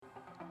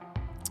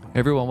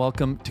Everyone,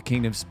 welcome to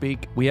Kingdom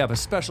Speak. We have a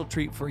special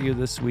treat for you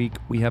this week.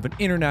 We have an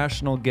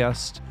international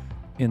guest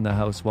in the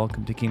house.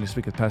 Welcome to Kingdom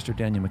Speak with Pastor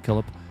Daniel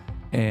McKillop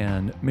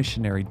and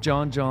missionary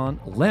John John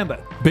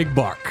Lambeth. Big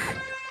Bark.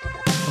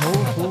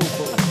 Well,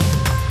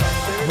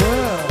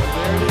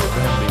 there it is,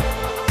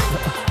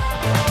 Randy.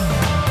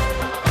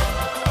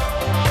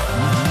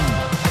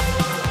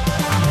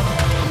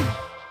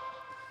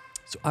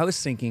 So I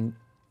was thinking,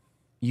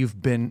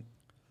 you've been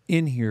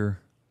in here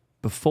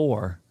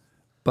before,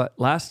 but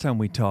last time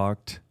we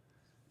talked,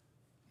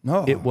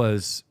 it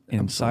was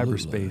in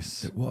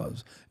cyberspace. It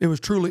was. It was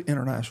truly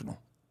international.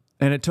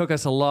 And it took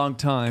us a long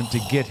time to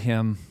get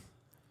him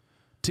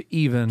to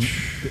even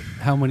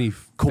How many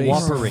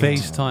Cooperate.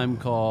 FaceTime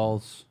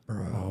calls?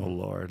 Oh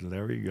Lord,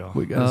 there we go.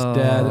 We got his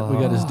dad. We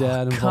got his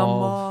dad involved. come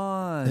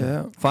on.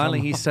 Yeah. Finally,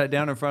 he sat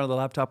down in front of the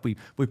laptop.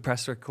 We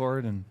pressed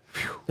record, and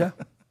Yeah.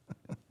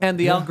 and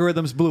the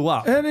algorithms blew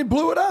up. And he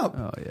blew it up.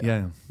 Oh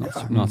yeah.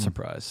 Yeah. Not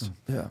surprised.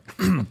 Yeah.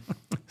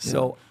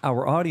 So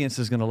our audience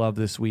is going to love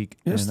this week.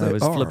 Yes, and I they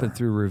was are. flipping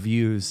through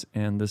reviews,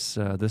 and this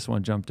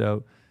one jumped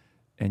out.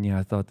 And yeah,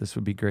 I thought this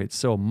would be great.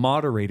 So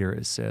moderator,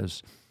 it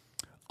says,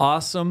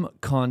 awesome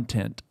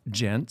content,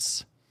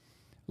 gents.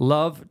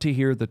 Love to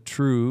hear the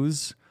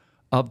truths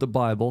of the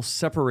Bible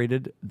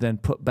separated, then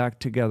put back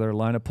together,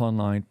 line upon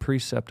line,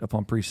 precept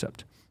upon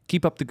precept.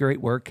 Keep up the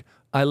great work.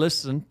 I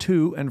listen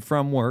to and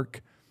from work,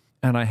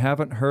 and I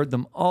haven't heard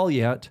them all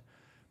yet,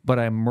 but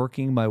I'm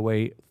working my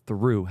way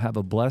through. Have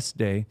a blessed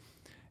day.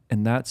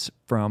 And that's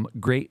from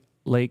Great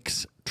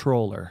Lakes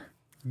Troller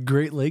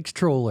Great Lakes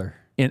Troller.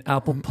 in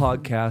Apple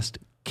Podcast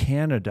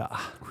Canada.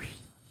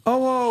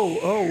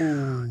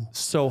 Oh.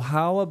 So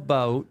how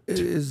about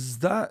Is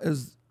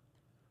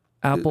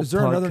Apple is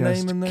there another Podcast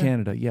name in there?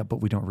 Canada? Yeah, but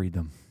we don't read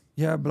them.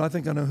 Yeah, but I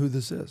think I know who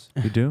this is.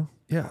 We do?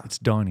 Yeah. It's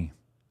Donnie.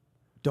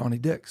 Donnie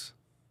Dix.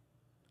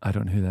 I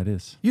don't know who that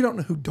is. You don't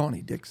know who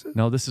Donnie Dix is?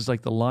 No, this is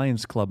like the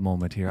Lions Club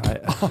moment here.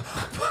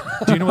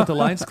 Do you know what the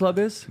Lions Club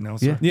is? No,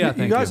 sir. Yeah,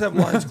 You guys have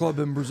Lions Club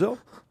in Brazil?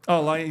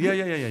 Oh, Lion.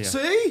 Yeah.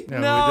 See? Yeah,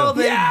 No,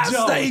 we do. they Yes,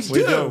 don't. they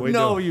We do. We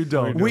No, do. you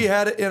don't. We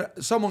had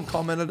it. Someone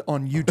commented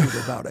on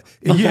YouTube about it.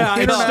 It was Yeah,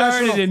 an it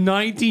started international- in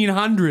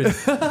 1900.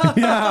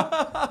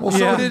 Yeah. Well, so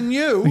Yeah. didn't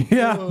you?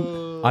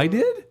 Yeah. I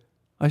did?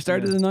 I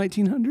started in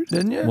 1900?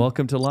 Didn't you?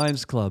 Welcome to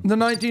Lions Club. The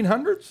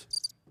 1900s?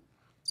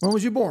 When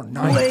was you born?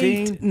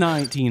 Late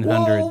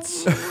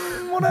 1900s.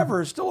 Well,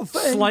 whatever. It's still a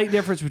thing. Slight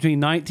difference between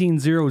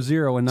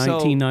 1900 and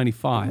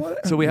 1995.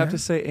 What- So we have to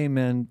say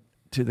amen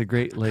to the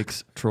Great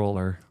Lakes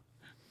Troller.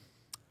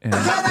 And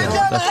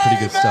yeah, that's pretty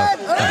good stuff.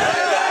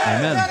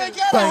 Amen.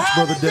 Thanks,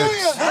 Brother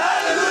Dix.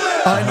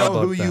 I know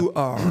about who you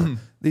are.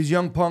 These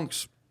young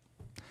punks,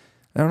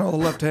 I don't know the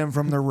left hand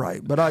from the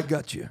right, but I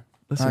got you.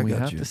 Listen, I we got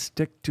have you. to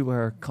stick to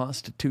our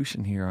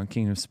constitution here on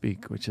Kingdom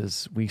Speak, which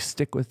is we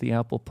stick with the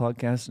Apple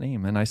Podcast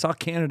name. And I saw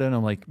Canada, and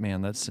I'm like,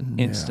 man, that's an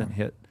instant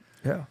hit.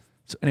 Yeah.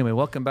 So anyway,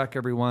 welcome back,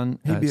 everyone.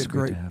 He'd be It's a great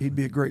great to have he'd him.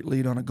 be a great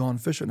lead on a Gone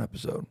Fishing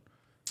episode.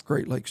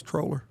 Great Lakes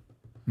Troller.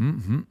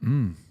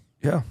 Mm-hmm.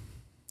 Yeah.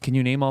 Can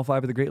you name all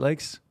 5 of the Great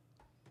Lakes?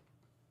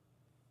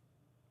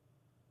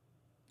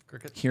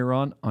 Cricket.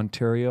 Huron,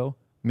 Ontario,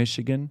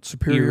 Michigan,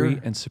 Superior.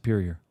 Erie, and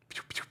Superior.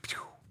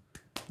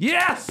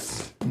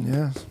 Yes!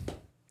 Yes.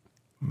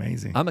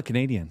 Amazing. I'm a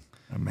Canadian.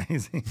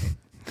 Amazing.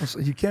 So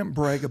you can't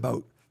brag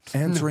about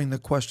answering the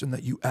question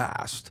that you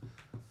asked.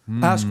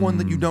 Ask one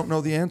that you don't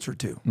know the answer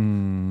to.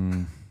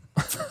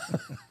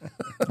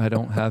 I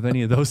don't have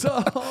any of those.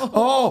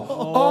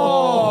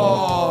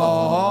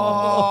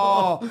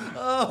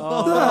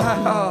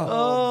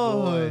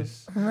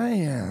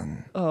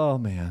 Man. Oh,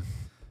 man.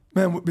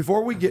 Man,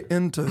 before we get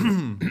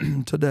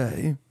into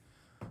today,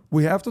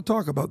 we have to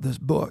talk about this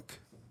book.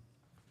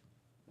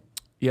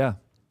 Yeah.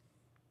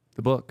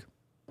 The book.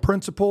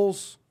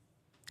 Principles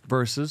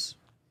Versus.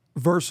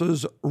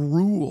 versus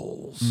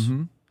rules.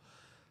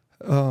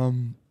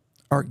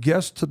 Our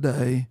guest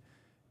today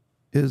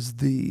is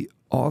the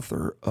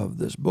author of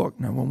this book.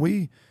 Now, when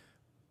we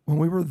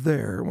were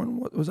there,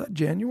 what was that,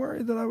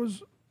 January that I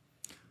was?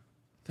 I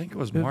think it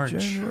was March.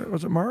 January,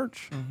 was it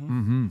March?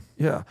 Mm-hmm.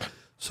 Yeah.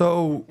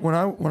 So when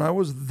I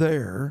was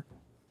there,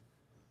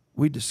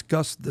 we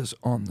discussed this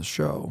on the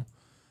show,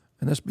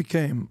 and this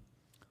became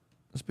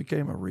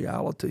a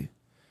reality.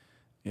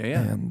 Yeah.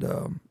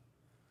 And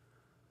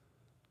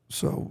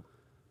so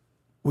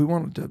we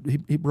wanted to.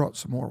 He brought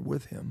some more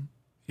with him.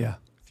 Yeah.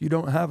 If you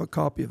don't have a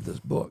copy of this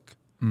book,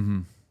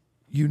 Mm-hmm.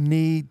 you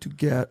need to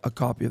get a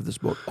copy of this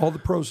book. All the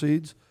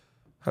proceeds.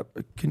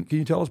 Can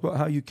you tell us about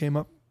how you came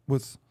up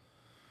with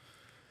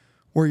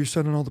where you're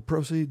sending all the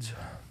proceeds?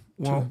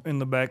 Well, in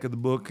the back of the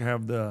book,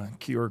 have the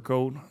QR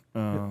code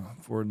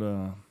for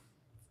the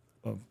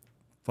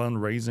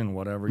fundraising,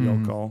 whatever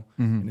y'all call,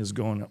 and it's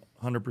going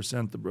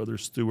 100% to Brother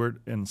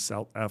Stewart in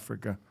South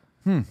Africa.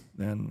 Then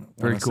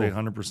Very when I say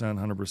cool.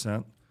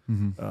 100%,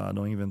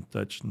 don't even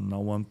touch no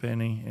one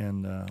penny.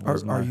 And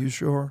Are you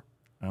sure?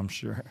 I'm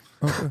sure.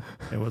 Okay.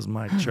 It was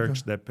my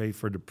church that paid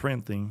for the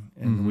printing,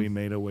 and we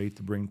made a way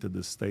to bring to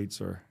the States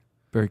or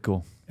Very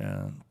cool.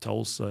 And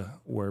Tulsa,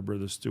 where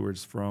Brother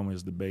Stewart's from,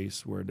 is the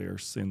base where they're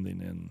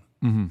sending and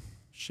Mm-hmm.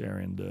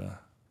 sharing the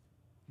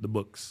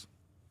books.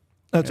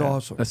 That's Yeah.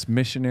 awesome. That's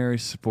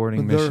missionaries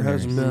supporting There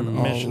has missionaries. been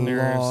a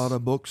Missionaries. lot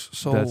of books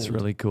sold. That's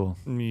really cool.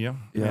 Yeah.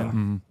 Yeah. And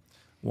Mm-hmm.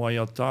 while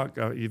y'all talk,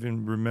 I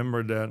even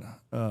remember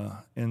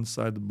that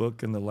inside the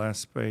book in the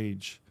last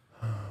page,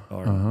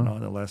 or not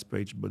the last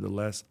page, but the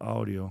last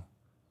audio,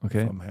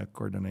 Okay. if I have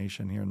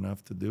coordination here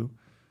enough to do.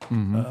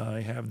 Mm-hmm.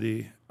 I have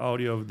the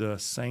audio of the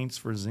Saints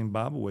for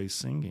Zimbabwe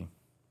singing.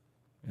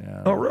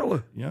 Yeah. Oh,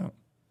 really? Yeah.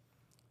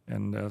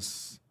 And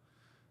that's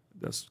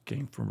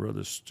came from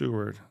Brother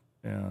Stewart,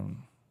 and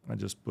I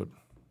just put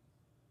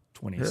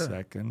 20 Yeah.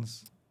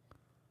 seconds.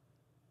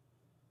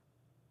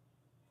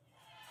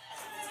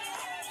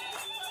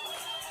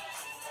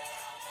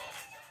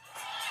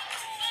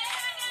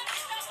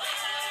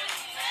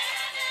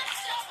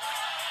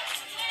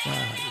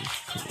 That is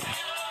cool.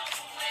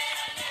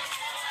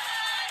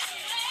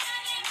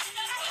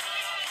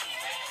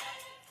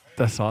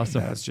 That's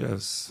awesome. That's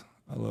just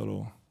a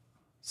little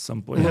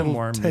simple, A little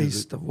more taste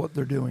music. of what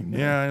they're doing now.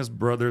 Yeah, it's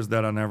brothers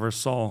that I never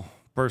saw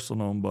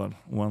personal, but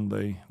one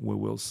day we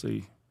will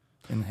see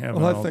in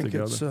heaven Well, I all think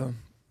together. it's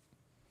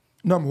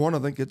number one. I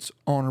think it's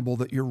honorable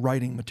that you're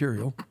writing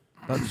material.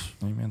 That's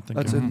Amen.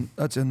 Thank you.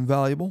 that's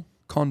invaluable.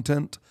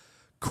 Content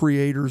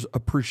creators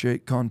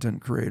appreciate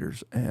content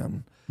creators,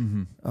 and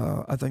Mm-hmm.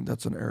 I think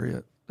that's an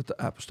area that the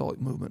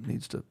apostolic movement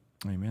needs to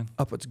Amen.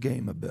 up its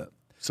game a bit.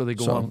 So they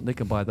go So- on. They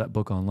can buy that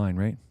book online,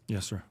 right?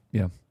 Yes, sir.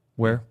 Yeah.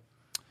 Where?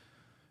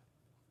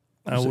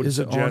 I Is it- would is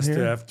it on suggest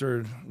here?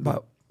 after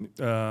But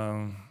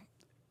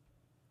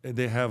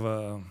they have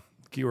a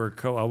QR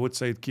code. I would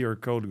say QR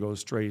code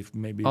goes straight.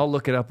 Maybe I'll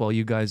look it up while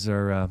you guys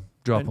are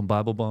dropping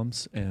Bible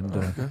bombs, and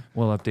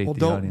we'll update Well, the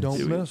don't- audience. don't-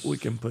 we, miss. we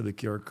can put the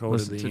QR code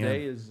Listen, at the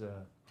end.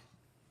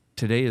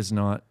 today is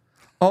not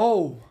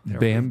oh, There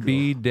we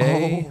Bambi go.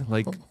 Day, Oh.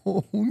 like,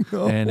 oh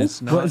no! and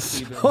it's not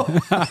even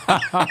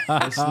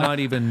it's not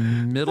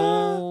even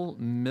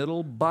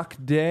middle buck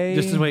day.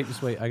 Just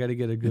wait. I got to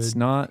get a good. It's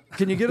not.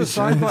 Can you get a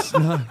side by?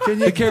 Can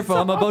you Be careful!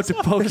 I'm about to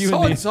poke you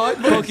in the side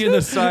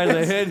of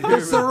the head here.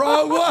 It's the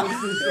wrong one.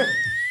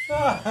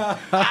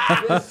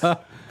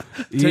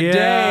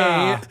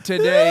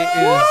 Today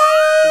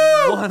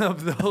is one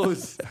of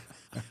those.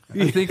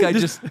 I think I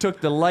just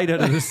took the light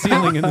out of the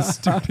ceiling in the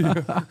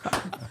studio.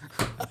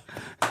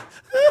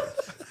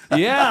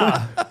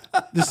 Yeah,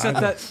 Just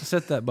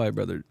set that by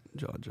Brother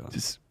John John.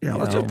 just Yeah,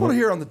 let's just put it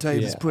here on the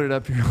table. Just put it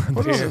up here. On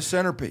Put the it on the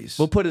centerpiece.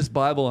 We'll put his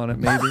Bible on it,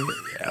 maybe.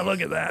 Yeah,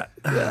 look at that.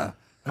 yeah.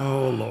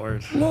 Oh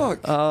Lord, Look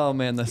Oh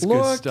man, that's good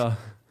Look. stuff.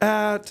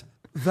 at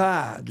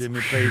that. give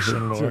me patience,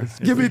 Lord. If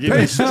Give you me give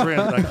patience. me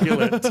strength. I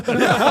kill it.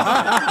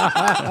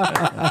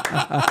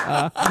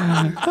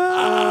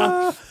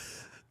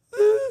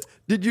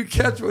 Did you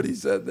catch what he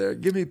said there?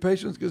 Give me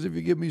patience, because if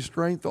you give me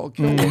strength, I'll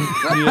kill you.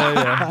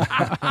 Yeah.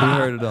 We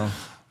heard it all.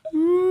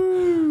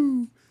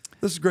 Woo.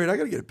 This is great. I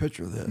got to get a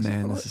picture of this.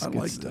 Man, I, this is I good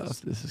like stuff. this.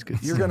 This is good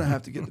You're stuff. going to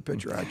have to get the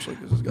picture, actually,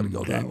 because it's got to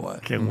go that way.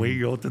 Can we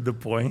go to the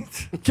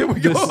point? Can we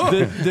go?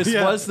 This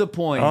was the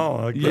point. Oh,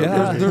 okay.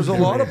 Yeah. There's a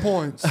lot of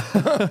points.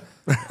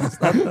 That's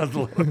a lot of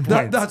points.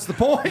 That's the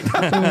point.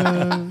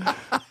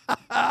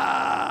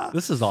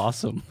 This is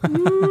awesome.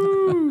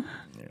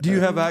 Do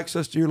you have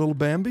access to your little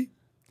Bambi?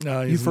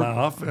 No, he's for- my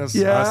office.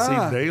 Yeah.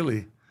 I see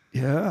daily.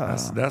 Yeah.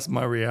 That's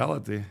my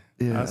reality.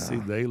 Yeah. I see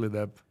daily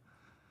that.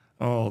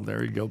 Oh,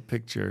 there you go.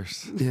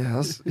 Pictures.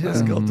 Yes. Let's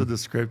yes. go to the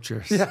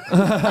scriptures.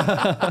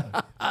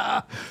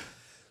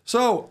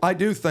 So I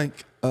do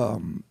think,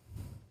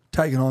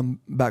 tagging on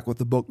back with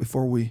the book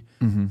before we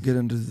get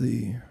into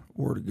the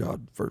Word of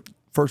God,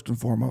 first and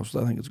foremost,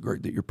 I think it's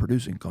great that you're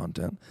producing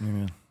content.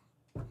 Amen.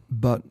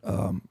 But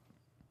the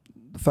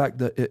fact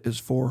that it is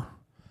for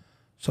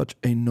such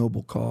a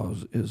noble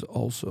cause is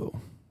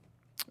also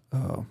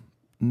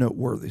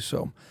noteworthy.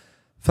 So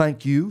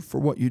thank you for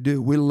what you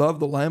do. We love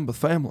the Lambeth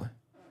family.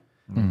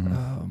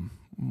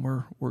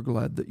 We're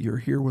glad that you're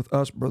here with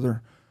us.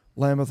 Brother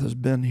Lambeth has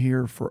been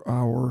here for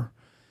our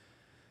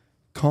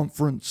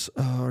conference,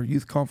 our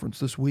youth conference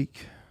this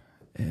week,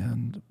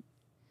 and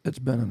it's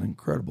been an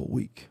incredible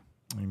week.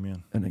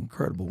 Amen. An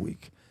incredible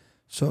week.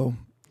 So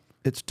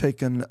it's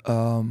taken,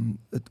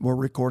 we're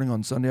recording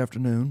on Sunday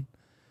afternoon.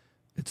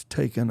 It's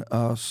taken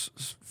us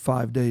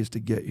 5 days to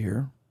get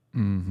here,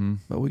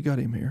 but we got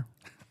him here.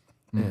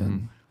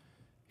 And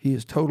he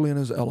is totally in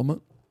his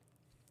element.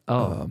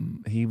 Oh,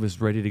 he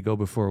was ready to go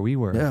before we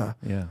were. Yeah.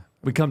 Yeah.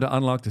 We come to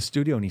unlock the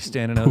studio and he's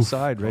standing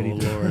outside ready Oh,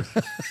 to.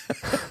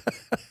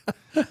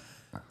 Lord.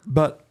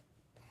 But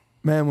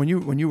man, when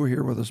you were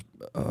here with us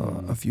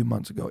a few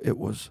months ago, it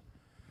was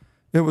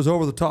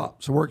over the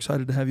top. So we're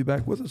excited to have you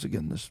back with us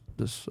again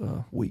this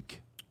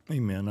week.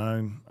 Amen.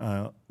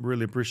 I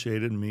really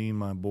appreciated me and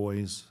my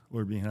boys.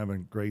 We've been having a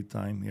great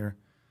time here.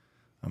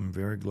 I'm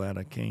very glad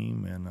I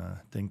came, and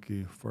thank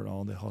you for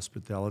all the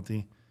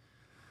hospitality.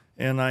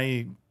 And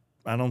I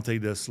don't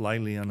take this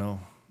lightly. I know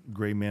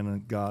great men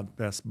of God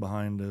passed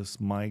behind us,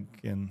 Mike,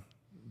 and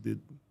did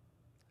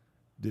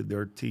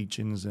their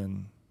teachings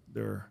and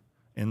their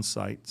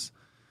insights.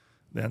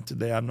 Then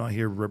today I'm not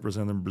here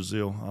representing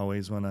Brazil.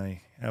 Always when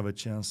I have a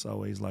chance, I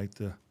always like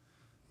to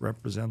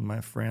represent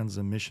my friends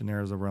and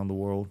missionaries around the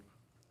world,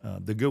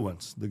 the good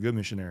ones, the good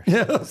missionaries.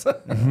 Yes.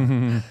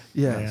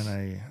 Yes.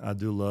 And I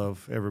do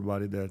love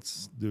everybody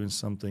that's doing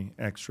something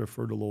extra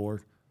for the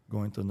Lord,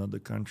 going to another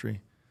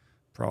country.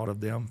 Proud of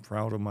them,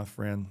 proud of my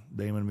friend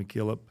Damon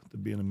McKillop to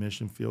be in the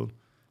mission field,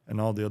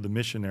 and all the other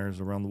missionaries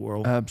around the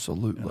world.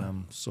 Absolutely.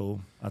 And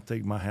so I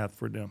take my hat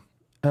for them.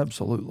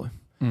 Absolutely.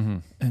 Mm-hmm.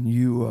 And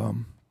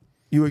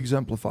you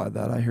exemplify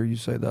that. I hear you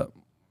say that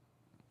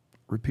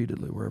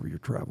repeatedly wherever you're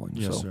traveling.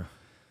 Yes, so sir.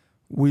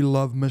 we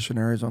love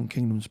missionaries on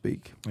Kingdom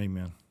Speak.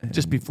 Amen. And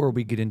Just before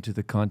we get into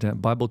the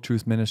content,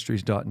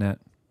 BibleTruthMinistries.net.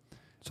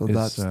 so is,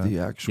 that's the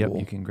actual. Yep,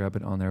 you can grab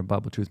it on there,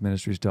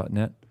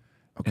 BibleTruthMinistries.net.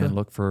 Okay. And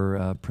look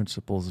for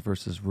principles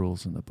versus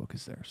rules, and the book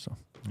is there. So,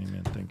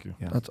 Amen. Thank you.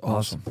 yeah, That's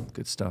awesome.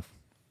 Good stuff.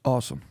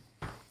 Awesome.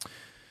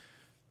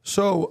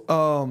 So,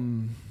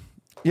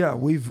 yeah,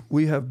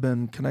 we have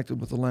been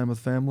connected with the Lambeth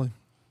family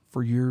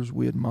for years.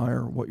 We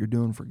admire what you're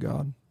doing for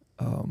God.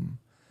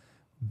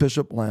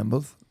 Bishop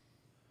Lambeth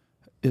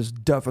is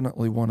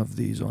definitely one of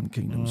these on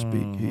Kingdom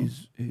Speak.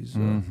 He's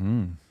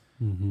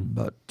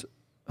but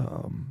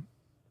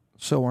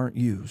so aren't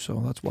you.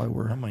 So that's why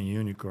I'm a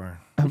unicorn.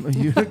 I'm a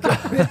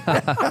unicorn.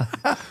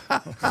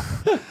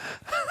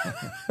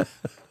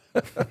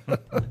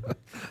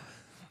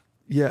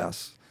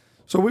 Yes.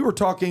 So we were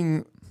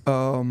talking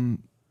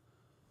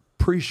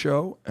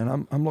pre-show,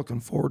 and I'm looking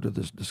forward to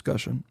this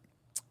discussion.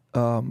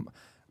 I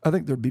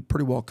think there'd be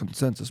pretty well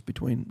consensus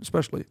between,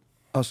 especially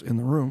us in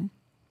the room,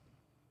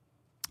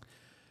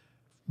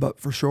 but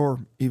for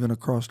sure, even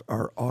across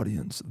our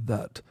audience,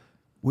 that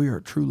we are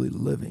truly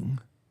living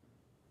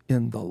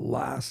in the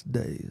last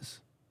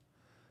days.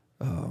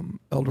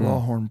 Elder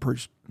Lawhorn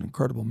preached an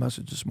incredible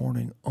message this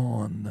morning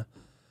on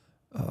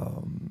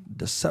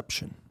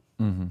deception.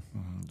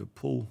 The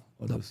pull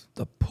of this.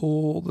 The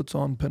pull that's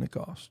on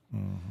Pentecost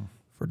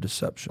for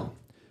deception.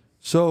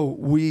 So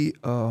we're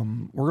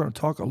going to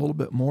talk a little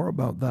bit more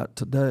about that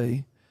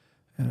today,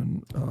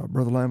 and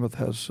Brother Lambeth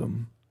has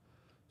some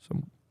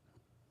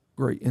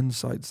great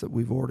insights that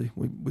we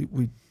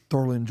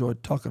thoroughly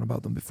enjoyed talking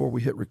about them before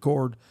we hit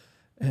record,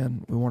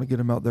 and we want to get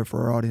them out there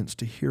for our audience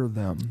to hear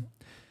them.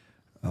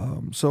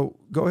 So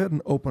go ahead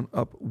and open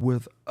up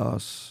with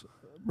us,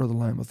 Brother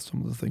Lambeth,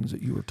 some of the things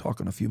that you were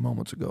talking a few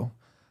moments ago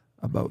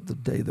about the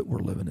day that we're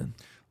living in.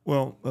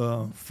 Well,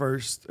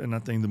 first, and I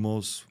think the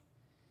most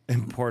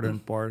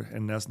important part,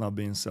 and that's not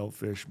being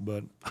selfish,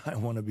 but I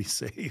want to be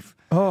saved.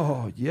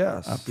 Oh,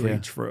 yes. I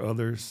preach for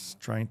others,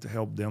 trying to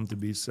help them to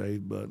be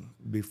saved, but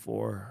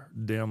before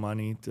them, I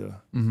need to,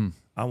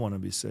 I want to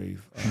be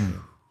saved.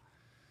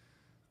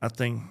 I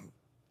think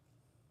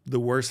the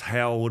worst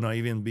hell would not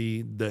even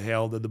be the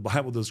hell that the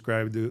Bible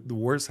described. The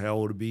worst hell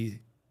would be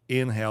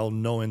in hell,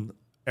 knowing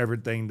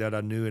everything that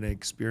I knew and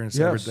experienced,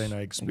 everything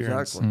I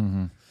experienced.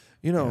 Exactly.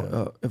 You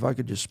know, if I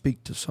could just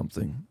speak to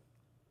something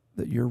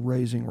that you're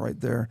raising right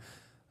there.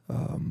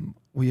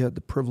 We had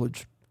the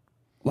privilege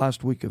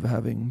last week of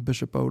having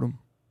Bishop Odom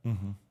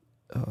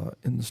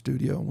in the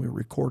studio, and we were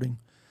recording.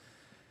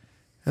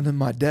 And then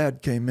my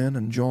dad came in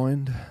and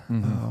joined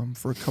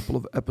for a couple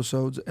of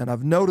episodes, and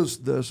I've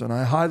noticed this, and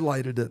I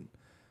highlighted it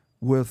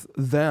with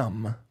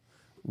them,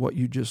 what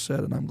you just said,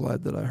 and I'm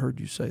glad that I heard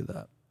you say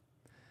that.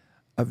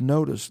 I've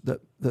noticed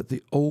that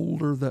the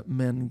older that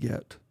men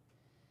get,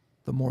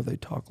 the more they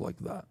talk like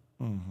that.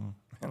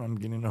 And I'm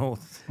getting old.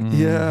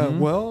 Yeah,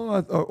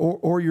 well,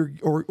 or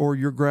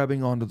you're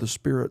grabbing onto the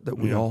spirit that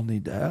we all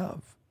need to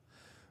have,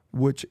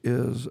 which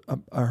is,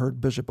 I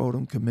heard Bishop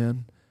Odom come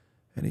in,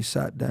 and he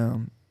sat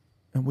down,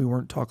 and we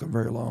weren't talking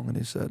very long, and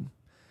he said,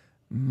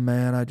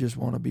 "Man, I just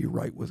want to be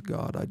right with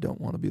God. I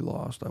don't want to be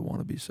lost. I want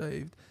to be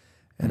saved."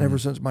 And ever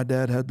since my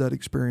dad had that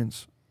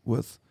experience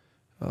with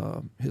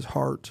his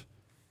heart,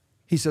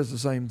 he says the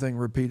same thing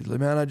repeatedly.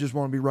 "Man, I just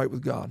want to be right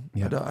with God.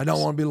 Yeah. I don't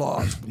want to be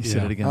lost. You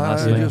said it again I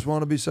last night. just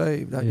want to be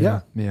saved."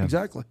 Yeah.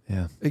 Exactly.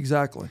 Yeah.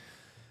 Exactly.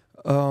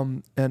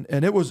 And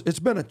it's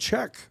been a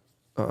check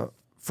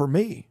for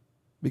me,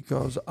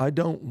 because I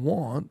don't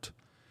want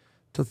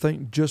to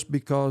think just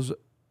because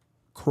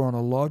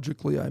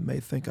chronologically I may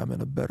think I'm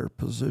in a better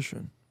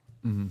position.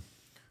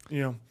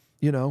 Yeah.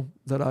 You know,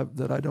 that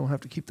I don't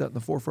have to keep that in the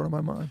forefront of my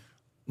mind.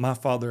 My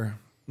father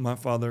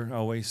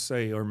always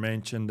say or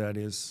mention that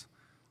it's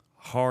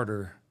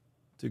harder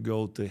to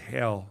go to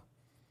hell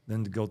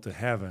than to go to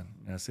heaven.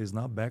 And I say it's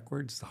not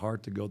backwards. It's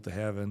hard to go to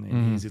heaven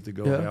and easy to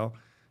go to hell. I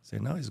say,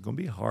 no, it's going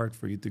to be hard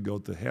for you to go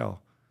to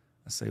hell.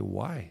 I say,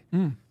 why?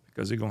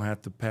 Because you're going to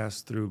have to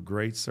pass through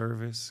great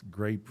service,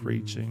 great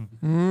preaching,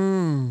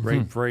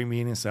 great prayer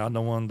meetings. Say, I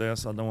don't want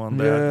this, I don't want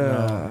that.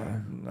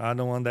 No, I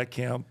don't want that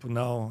camp.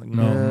 No.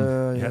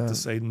 You have to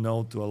say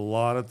no to a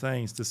lot of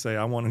things to say,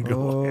 I want to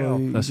go to hell.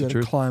 You That's the got to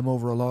truth. climb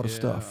over a lot of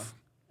stuff.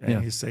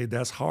 And you say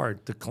that's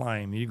hard to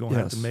climb. You're going to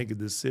have to make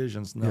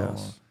decisions now.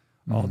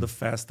 All the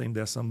fasting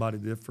that somebody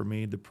did for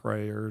me, the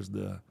prayers,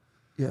 the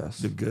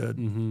good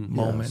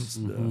moments,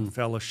 the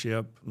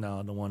fellowship. No,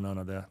 I don't want none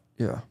of that.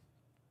 Yeah.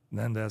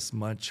 then that's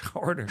much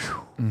harder.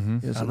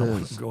 Yes, I it don't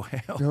want is. to go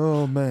hell.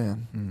 Oh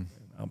man.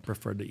 I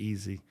prefer the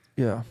easy.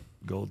 Yeah.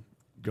 Go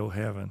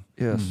heaven.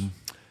 Yes.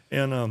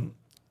 And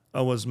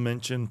I was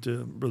mentioned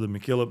to Brother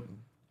McKillop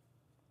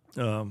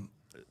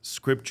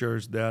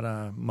scriptures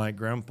that my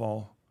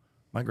grandpa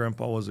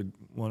was a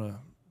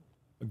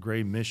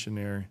great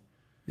missionary.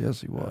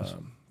 Yes, he was.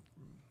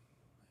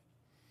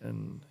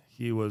 And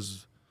he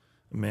was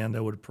a man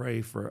that would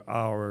pray for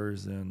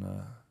hours, and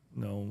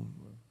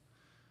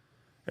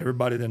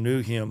everybody that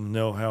knew him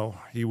know how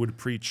he would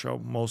preach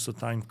most of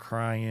the time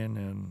crying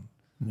and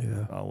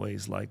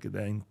always like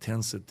the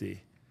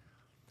intensity.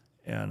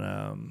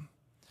 And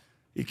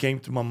it came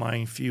to my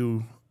mind a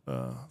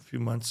few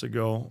months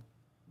ago,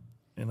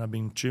 and I've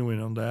been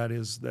chewing on that,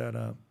 is that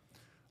a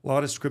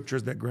lot of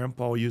scriptures that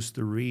Grandpa used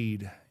to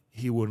read,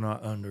 he would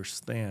not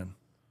understand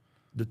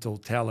the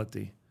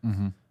totality.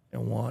 Mm-hmm.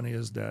 And one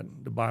is that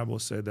the Bible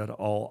said that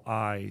all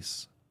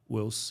eyes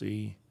will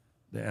see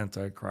the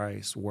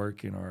Antichrist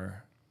working,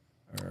 or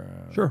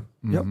Sure.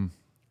 Yep.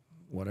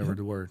 whatever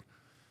the word.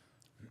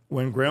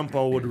 When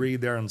Grandpa would read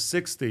there in the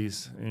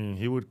 60s, and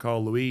he would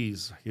call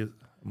Louise,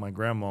 my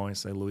grandma, and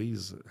say,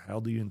 Louise,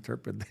 how do you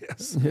interpret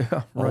this?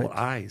 Yeah. Right. All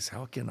eyes.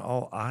 How can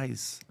all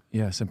eyes?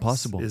 Yeah, it's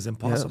impossible. It's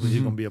impossible. Yes.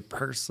 You're going to be a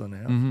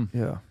person.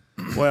 Yeah?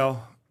 Yeah.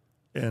 Well,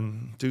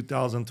 in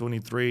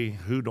 2023,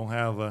 who don't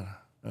have a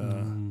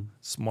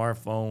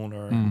smartphone,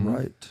 or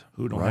Right.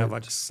 who don't have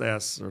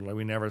access, or like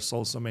we never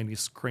saw so many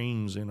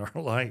screens in our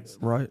life.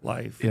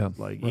 Yeah.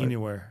 Like Right.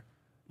 anywhere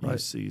you Right.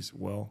 see,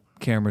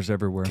 Cameras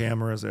everywhere.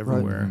 cameras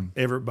everywhere.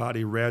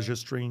 Everybody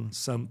registering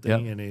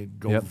something, and it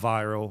go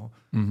viral.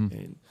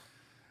 And,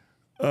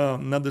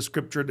 another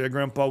scripture that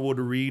Grandpa would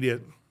read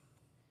it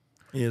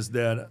is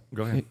that.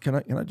 Go ahead. Can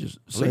I just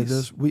say Please.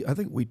 this? I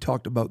think we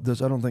talked about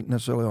this. I don't think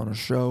necessarily on a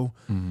show,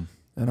 and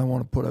I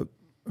want to put out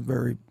a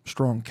very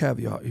strong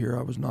caveat here.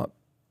 I was not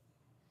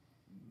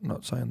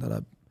saying that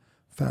I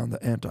found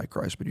the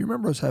Antichrist, but you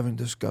remember us having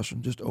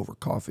discussion just over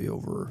coffee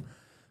over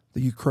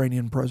the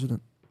Ukrainian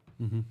president,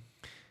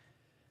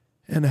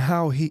 and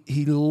how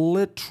he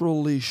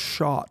literally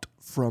shot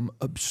from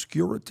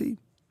obscurity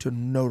to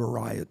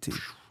notoriety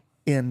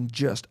in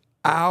just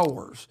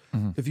hours.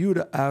 If you would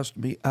have asked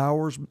me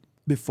hours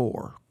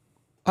before,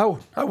 I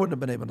wouldn't have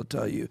been able to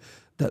tell you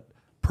that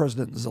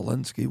President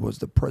Zelensky was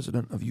the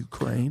president of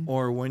Ukraine.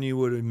 Or when you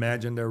would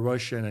imagine that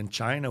Russia and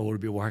China would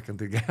be working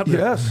together.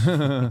 Yes,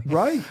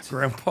 right.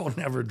 Grandpa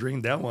never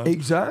dreamed that one.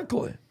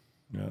 Exactly.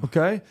 Yeah.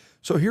 Okay?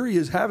 So here he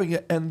is having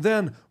it, and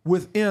then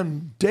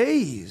within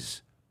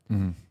days,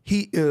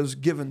 he is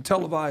given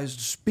televised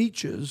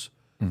speeches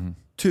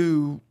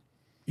to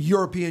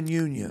European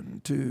Union,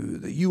 to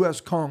the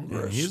U.S.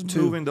 Congress. He's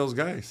moving those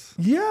guys.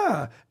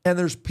 Yeah, and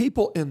there's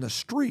people in the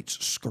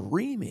streets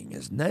screaming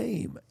his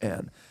name,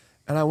 and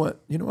I went,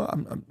 you know what?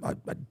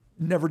 I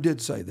never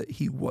did say that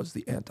he was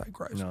the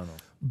Antichrist. No.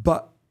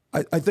 But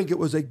I think it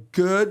was a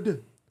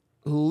good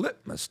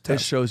litmus It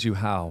test. shows you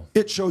how.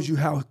 It shows you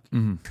how.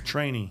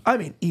 Training. I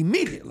mean,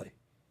 immediately.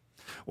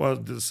 Well,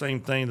 the same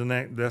thing.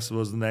 This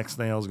was the next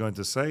thing I was going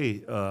to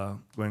say.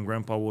 When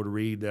Grandpa would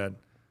read that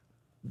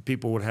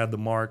people would have the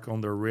mark on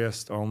their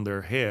wrist, on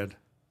their head.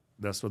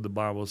 That's what the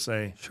Bible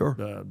say. Sure.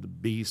 The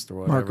beast or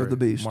whatever. Mark of the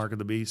beast. Mark of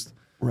the beast.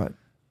 Right.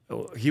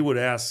 He would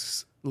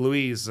ask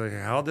Louise,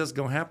 how this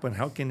going to happen?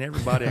 How can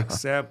everybody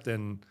accept?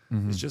 And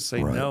it's just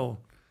say no.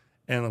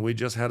 And we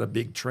just had a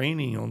big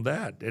training on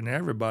that. And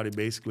everybody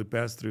basically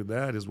passed through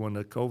that. Is when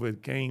the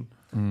COVID came,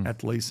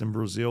 at least in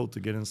Brazil, to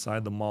get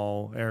inside the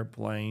mall,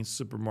 airplane,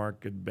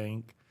 supermarket,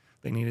 bank.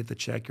 They needed to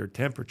check your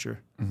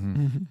temperature.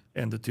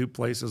 And the two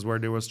places where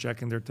they was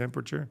checking their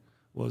temperature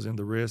was in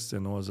the wrist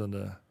and was in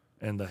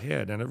the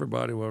head. And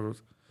everybody would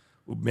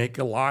make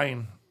a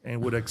line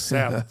and would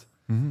accept.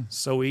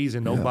 So easy.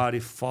 Nobody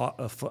fought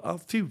a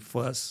few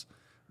fuss,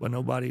 but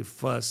nobody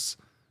fuss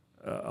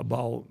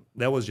about.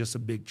 That was just a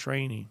big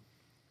training,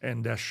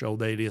 and that showed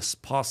that it is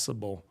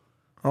possible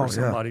for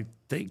somebody to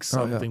take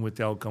something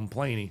without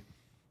complaining.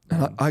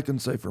 And I can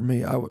say for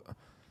me, I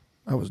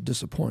was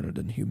disappointed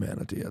in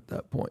humanity at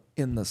that point,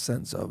 in the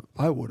sense of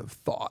I would have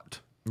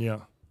thought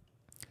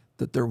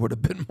that there would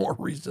have been more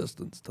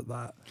resistance to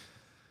that.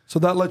 So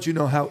that lets you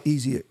know how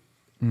easy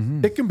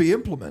it can be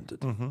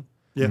implemented.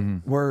 Yeah.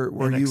 Where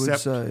And you would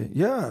accept. say,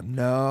 yeah,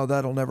 no,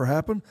 that'll never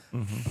happen.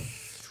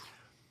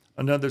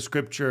 Another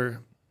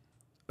scripture,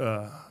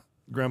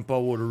 Grandpa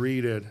would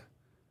read it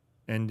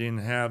and didn't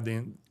have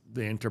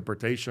the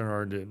interpretation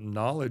or the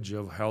knowledge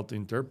of how to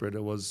interpret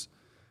it. Was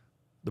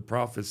the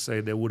prophets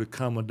say there would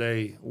come a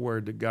day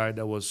where the guy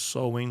that was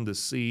sowing the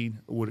seed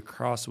would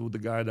cross with the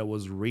guy that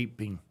was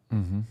reaping.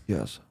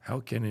 Yes. How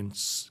can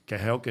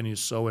you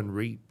sow and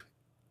reap?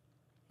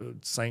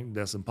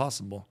 That's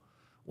impossible.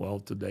 Well,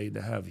 today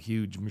they have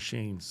huge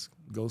machines.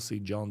 Go see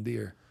John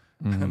Deere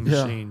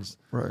machines.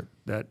 Right.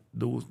 That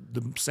the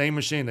same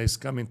machine that's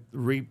coming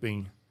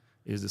reaping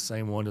is the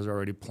same one that's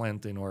already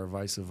planting, or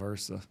vice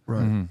versa.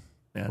 Right.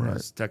 And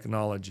it's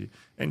technology.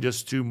 And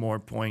just two more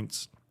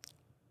points.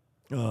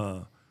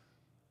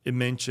 It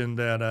mentioned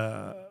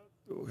that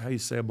how you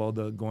say about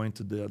the going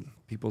to the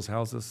people's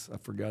houses? I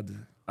forgot.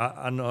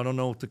 I don't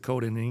know to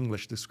quote in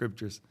English the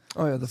scriptures.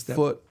 Oh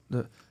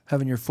yeah,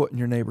 having your foot in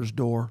your neighbor's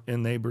door.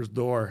 In neighbor's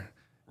door.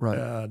 Right.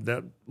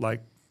 That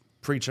like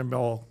preaching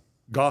about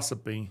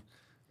gossiping.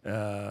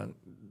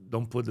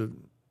 Don't put the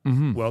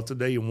well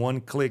today in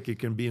one click it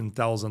can be in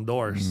 1,000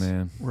 doors.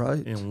 Man.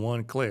 Right. In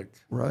one click.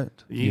 Right.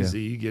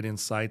 Easy. You get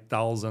inside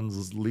thousands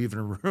of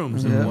living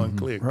rooms in one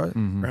click. Right.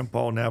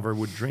 Grandpa never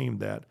would dream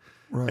that.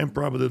 Right. And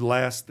probably the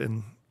last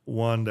and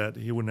one that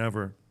he would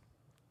never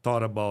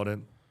thought about it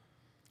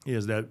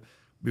is that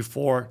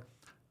before,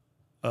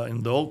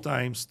 in the old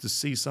times, to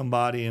see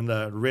somebody in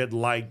the red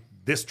light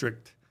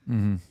district,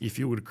 if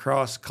you would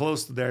cross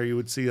close to there, you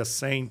would see a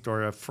saint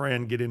or a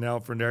friend getting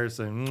out from there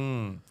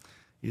saying,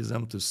 he's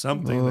up to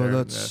something there. Oh,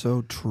 that's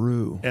so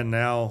true. And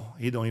now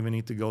he don't even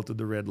need to go to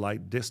the red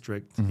light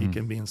district. He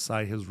can be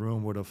inside his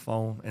room with a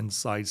phone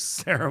inside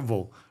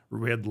several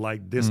red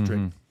light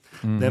district.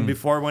 Then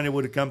before, when it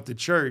would come to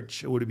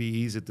church, it would be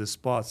easy to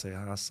spot. Say,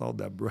 I saw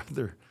that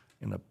brother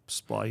in a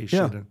spot he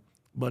shouldn't.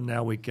 But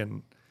now we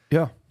can.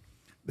 Yeah.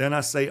 Then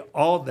I say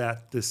all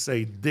that to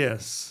say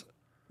this,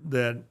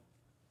 that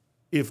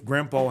if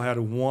Grandpa had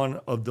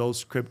one of those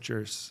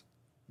scriptures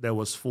that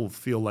was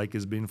fulfilled like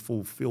it's been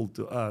fulfilled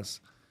to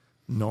us,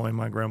 knowing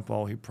my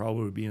grandpa, he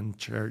probably would be in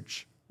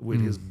church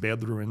with his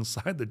bedroom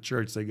inside the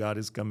church. Say, God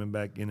is coming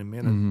back in a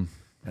minute,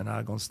 and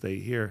I'm going to stay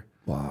here.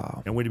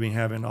 Wow. And we've been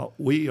having,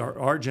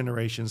 our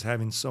generation's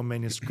having so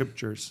many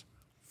scriptures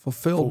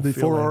Fulfilled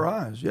before our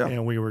eyes. Yeah.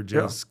 And we were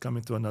just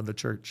coming to another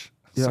church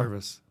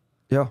service.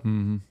 Yeah.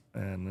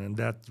 And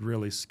that's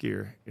really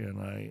scary.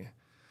 And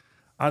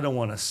I don't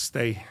want to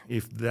stay.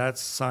 If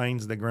that's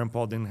signs that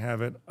Grandpa didn't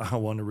have it, I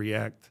want to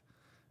react.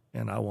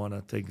 And I want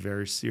to take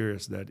very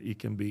serious that it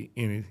can be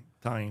any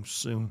time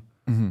soon.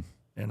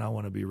 And I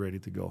want to be ready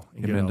to go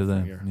and get Amen out to from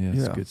that. here. Yeah,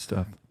 it's good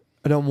stuff.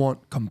 I don't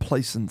want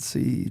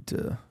complacency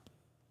to,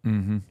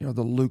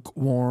 the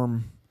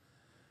lukewarm.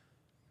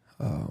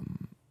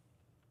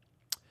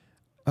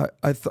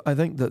 I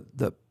think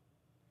that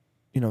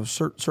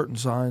certain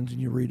signs,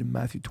 and you read in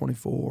Matthew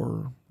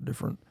 24,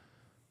 different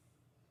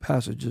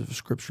passages of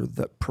Scripture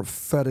that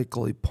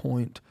prophetically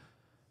point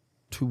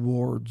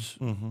towards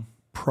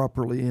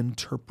properly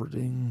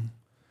interpreting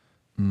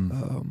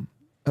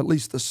at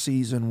least the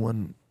season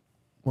when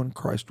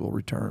Christ will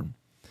return.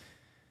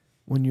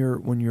 When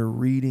you're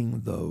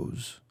reading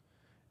those,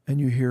 and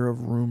you hear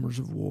of rumors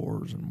of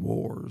wars,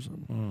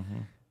 and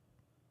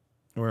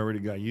We already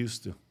got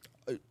used to.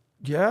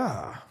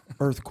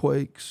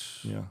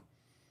 earthquakes. Yeah.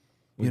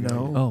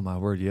 Oh, my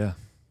word, yeah.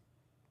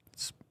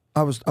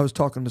 I was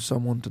talking to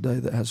someone today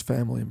that has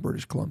family in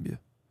British Columbia,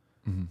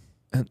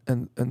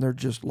 and they're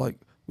just like,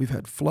 we've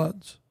had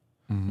floods,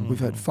 we've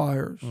had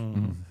fires,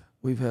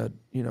 we've had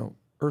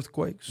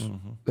earthquakes.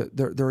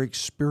 They're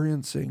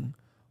experiencing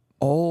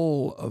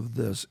all of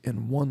this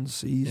in one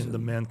season. And the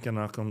men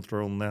cannot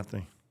control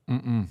nothing.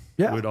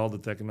 Yeah, With all the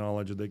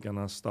technology, they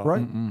cannot stop.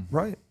 right,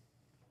 right.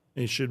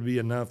 It should be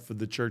enough for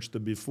the church to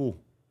be full.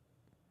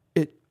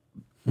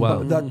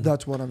 Wow.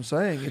 That's what I'm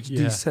saying. It's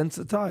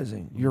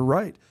desensitizing. You're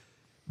right.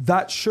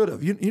 That should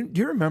have. Do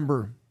you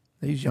remember?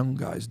 These young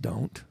guys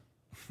don't.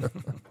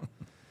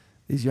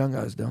 These young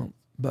guys don't.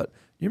 But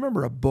you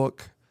remember a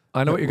book?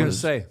 I know what you're going to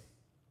say.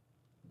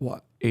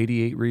 What?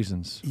 88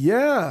 Reasons.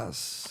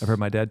 Yes. I've heard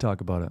my dad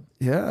talk about it.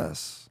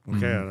 Yes.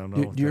 Okay, I don't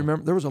know. Do you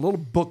remember? There was a little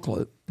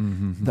booklet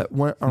that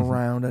went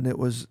around, and it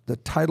was, the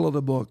title of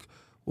the book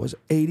was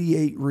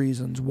 88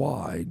 Reasons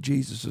Why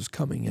Jesus is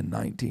Coming in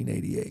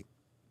 1988.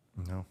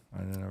 No,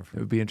 I never. It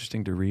would be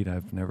interesting to read.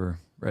 I've never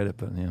read it,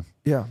 but yeah.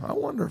 Yeah, I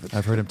wonder if it's...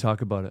 I've heard him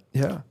talk about it.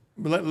 Yeah.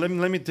 But let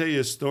me tell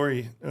you a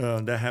story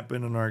that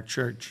happened in our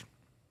church.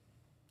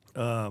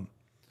 When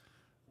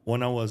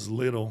I was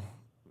little,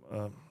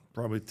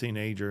 probably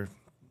teenager,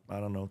 I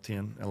don't know,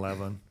 10,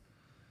 11,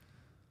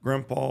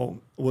 Grandpa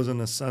was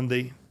on a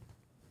Sunday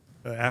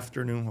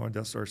afternoon, or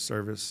that's our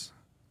service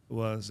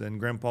was, and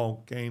Grandpa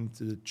came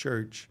to the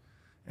church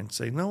and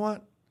said, you know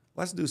what?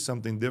 Let's do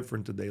something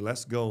different today.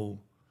 Let's go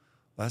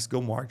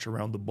march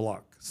around the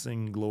block,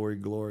 sing glory,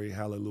 glory,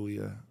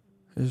 hallelujah.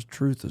 His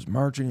truth is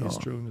marching It's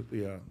on. true.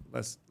 Yeah,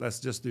 let's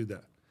just do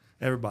that.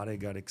 Everybody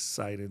got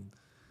excited.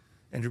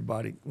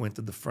 Everybody went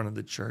to the front of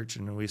the church,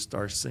 and we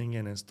start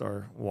singing and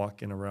start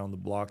walking around the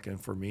block. And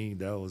for me,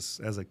 that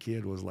was, as a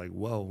kid, was like,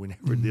 whoa, we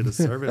never did a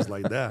service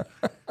like that.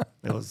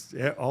 It was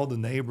all the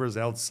neighbors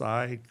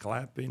outside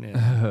clapping,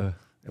 and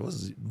it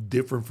was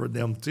different for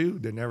them too.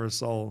 They never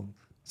saw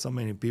so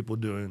many people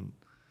doing.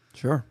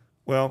 Sure.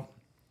 Well,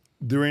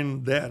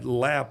 during that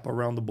lap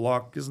around the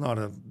block, it's not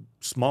a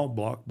small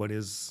block, but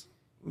it's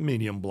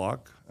medium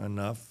block,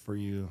 enough for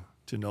you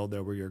to know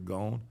that where you're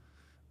going.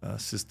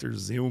 Sister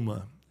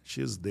Zilma,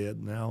 she's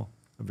dead now,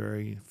 a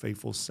very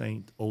faithful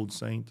saint, old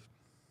saint.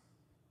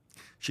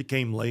 She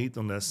came late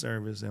on that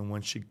service, and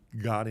when she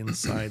got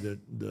inside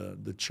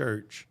the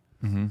church,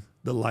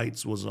 the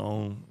lights was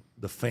on,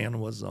 the fan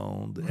was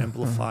on, the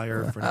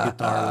amplifier for the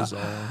guitar was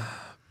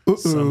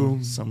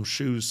on, some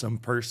shoes, some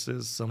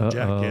purses, some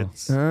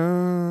jackets.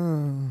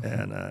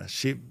 And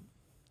she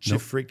She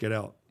freaked it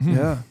out.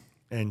 Yeah.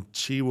 And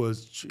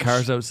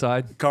Cars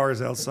outside.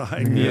 Cars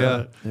outside.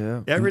 Yeah.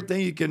 Yeah.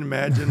 Everything you can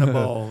imagine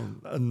about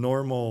a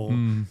normal,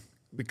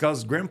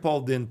 because Grandpa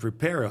didn't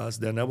prepare us,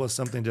 then that was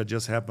something that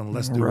just happened.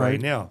 Let's do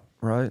right now.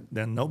 Right.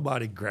 Then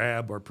nobody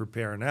grabbed or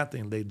prepared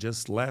nothing. They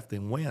just left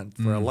and went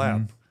for a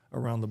lap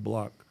around the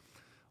block.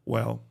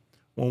 Well,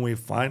 when we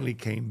finally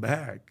came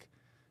back,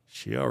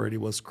 she already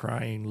was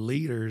crying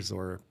liters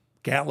or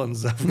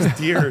gallons of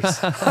tears.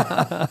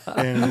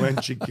 And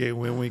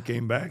when we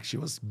came back, she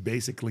was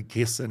basically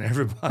kissing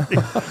everybody.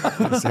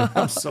 Saying,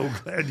 I'm so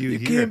glad you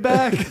came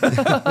back.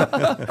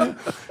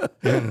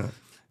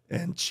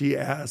 And she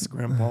asked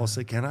Grandpa,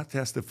 say, can I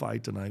testify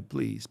tonight?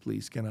 Please,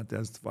 can I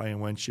testify? And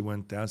when she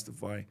went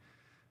testify,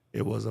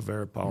 it was a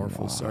very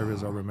powerful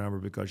service, I remember,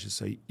 because she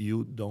said,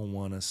 you don't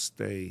want to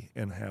stay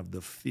and have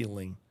the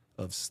feeling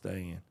of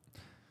staying.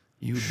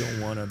 You don't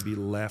want to be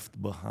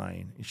left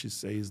behind. And she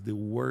says, the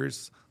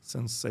worst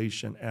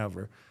sensation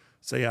ever.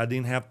 Say, I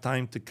didn't have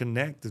time to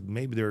connect.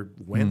 Maybe they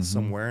went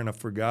somewhere and I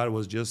forgot. It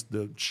was just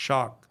the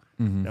shock.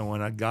 And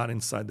when I got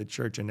inside the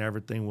church and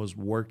everything was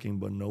working,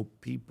 but no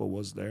people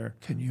was there.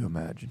 Can you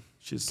imagine?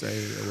 She said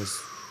it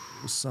was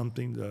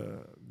something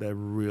that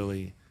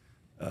really...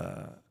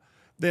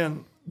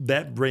 then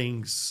that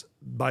brings,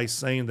 by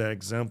saying that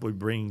example, it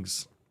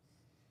brings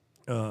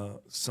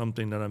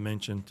something that I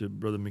mentioned to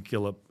Brother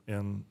McKillop,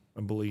 and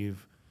I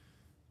believe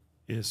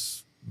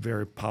is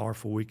very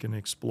powerful. We can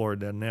explore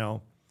that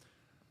now.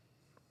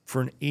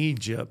 For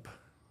to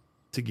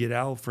get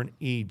out from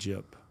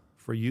Egypt,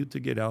 for you to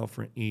get out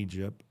from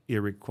Egypt, it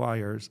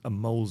requires a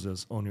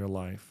Moses on your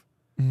life.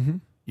 Mm-hmm.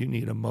 You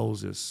need a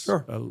Moses,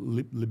 a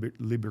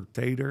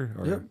liberator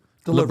or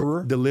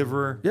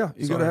deliverer. Yeah,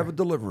 you got to have a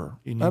deliverer.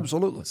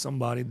 Absolutely.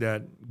 Somebody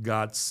that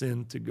God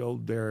sent to go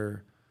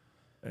there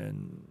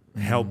and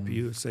help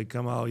you. Say,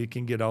 come out. You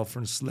can get out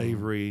from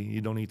slavery.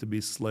 You don't need to be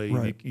a slave.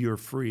 Right. You're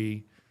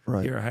free.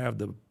 Right. Here I have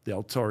the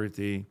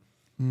authority.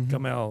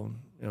 Come out.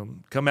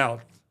 Come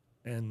out.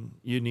 And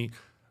you need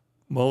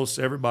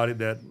everybody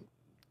that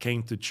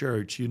came to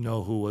church, you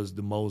know who was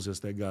the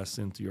Moses that God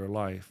sent to your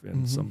life,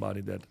 and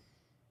somebody that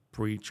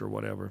preached or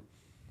whatever.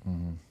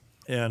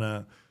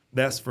 And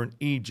that's from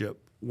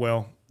Egypt.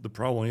 Well, the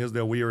problem is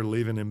that we are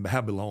living in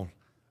Babylon.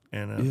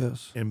 And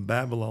in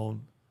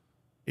Babylon,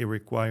 it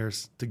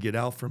requires, to get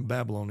out from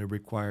Babylon, it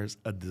requires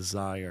a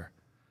desire.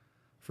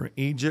 From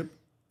Egypt,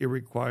 it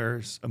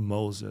requires a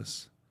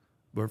Moses.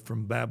 But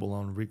from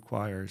Babylon, it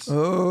requires...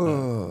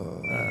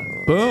 Boom.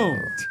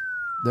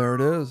 There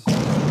it is.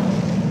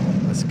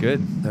 That's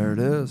good. There it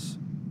is.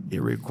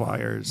 It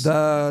requires...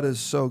 That is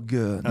so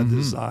good. A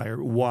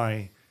desire.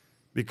 Why?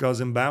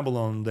 Because in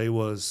Babylon, they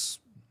was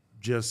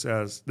just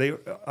as...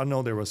 I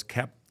know there was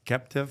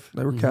captive.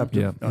 They were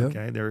captive. Yeah.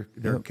 Okay,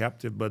 they're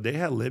captive, but they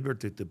had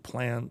liberty to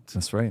plant.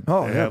 That's right.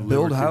 Oh, They yeah. have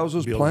Build liberty,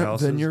 houses, build plant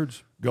houses,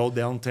 vineyards. go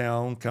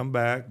downtown, come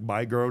back,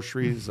 buy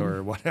groceries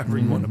or whatever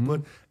you want to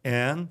put.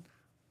 And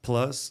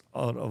plus,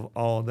 out of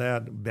all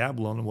that,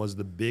 Babylon was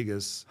the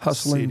biggest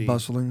Hustling, city.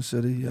 bustling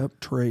city. Yep.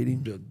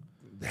 Trading. The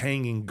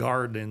hanging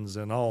gardens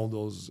and all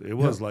those. It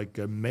was like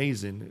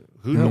amazing.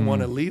 Who don't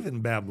want to live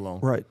in Babylon?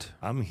 Right.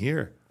 I'm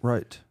here.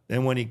 Right.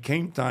 And when it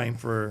came time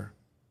for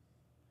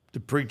the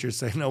preacher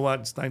say, you know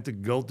what, it's time to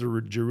go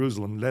to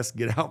Jerusalem. Let's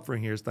get out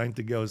from here. It's time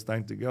to go. It's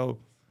time to go.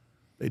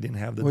 They didn't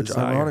have the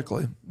desire. Which,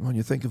 ironically, when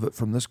you think of it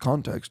from this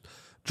context,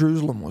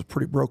 Jerusalem was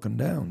pretty broken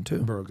down, too.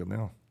 Broken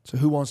down. So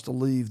who wants to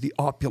leave the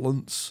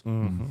opulence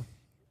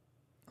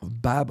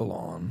of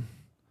Babylon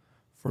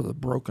for the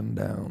broken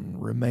down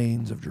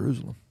remains of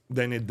Jerusalem?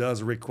 Then it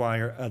does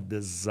require a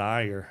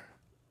desire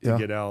to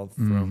get out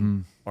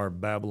from our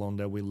Babylon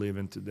that we live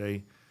in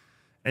today.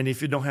 And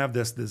if you don't have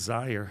this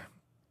desire,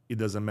 it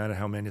doesn't matter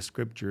how many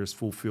scriptures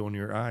fulfill in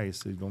your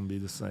eyes. It's going to be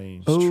the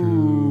same.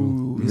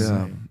 Oh, yeah.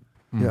 Same.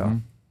 Yeah.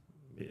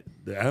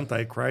 The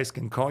Antichrist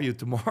can call you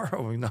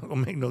tomorrow. It's not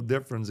going to make no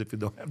difference if you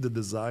don't have the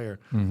desire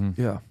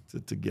Yeah.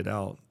 to get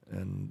out.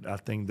 And I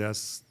think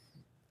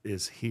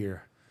is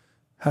here.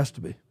 Has to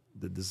be.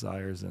 The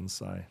desires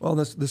inside. Well,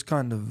 this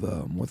kind of,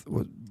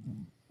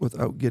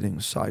 without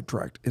getting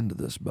sidetracked into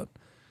this, but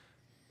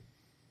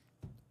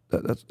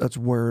that's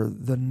where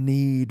the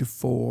need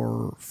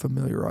for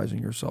familiarizing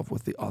yourself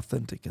with the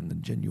authentic and the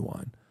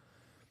genuine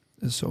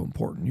is so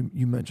important.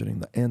 You mentioning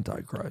the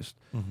Antichrist.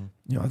 You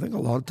know, I think a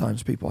lot of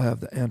times people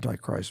have the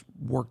Antichrist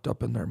worked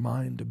up in their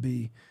mind to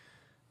be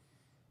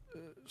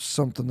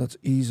something that's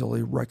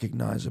easily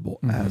recognizable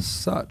as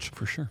such.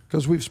 For sure.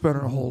 Because we've spent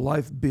our whole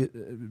life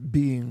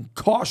being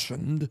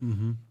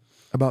cautioned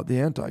about the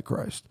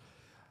Antichrist.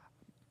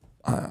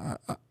 I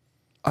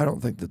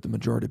don't think that the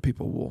majority of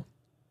people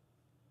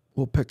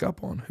will pick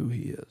up on who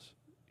he is.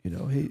 You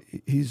know,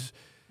 he's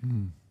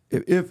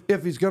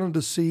if he's going to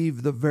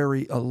deceive the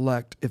very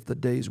elect, if the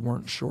days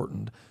weren't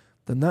shortened,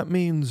 then that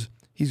means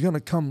he's going to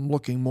come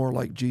looking more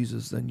like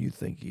Jesus than you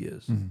think he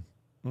is.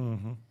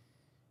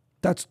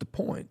 That's the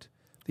point.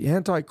 The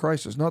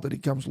Antichrist is not that he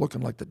comes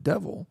looking like the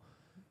devil.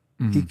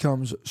 He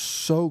comes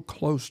so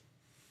close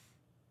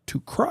to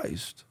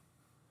Christ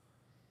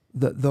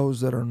that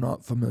those that are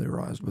not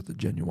familiarized with the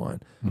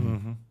genuine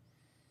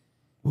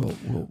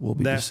will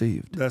be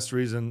deceived. That's the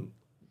reason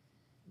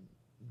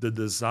the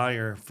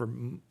desire for,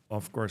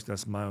 of course,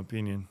 that's my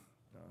opinion.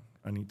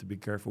 I need to be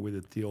careful with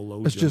the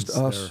theologians. It's just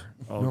us.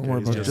 Don't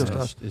worry about it. It's just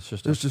us. It's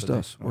just It's just today.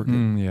 us. We're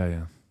good.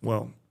 Yeah.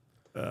 Well,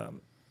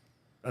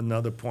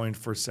 another point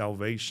for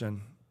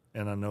salvation,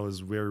 and I know it's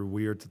very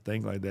weird to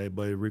think like that,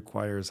 but it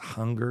requires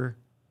hunger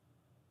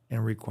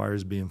and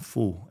requires being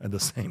full at the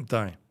same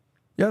time.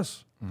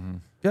 Yes.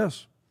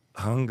 Yes.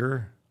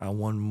 Hunger, I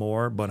want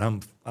more, but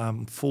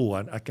I'm full.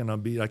 I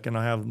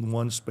cannot have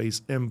one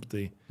space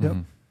empty. Yep.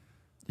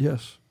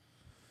 Yes.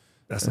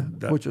 That's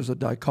Which is a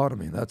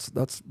dichotomy. That's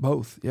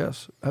both.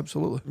 Yes,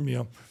 absolutely.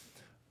 yeah.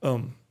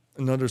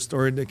 Another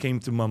story that came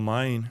to my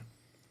mind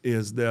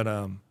is that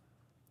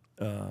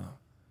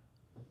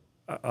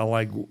I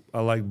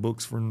like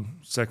books from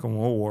Second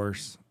World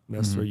Wars.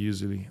 That's where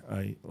usually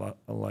I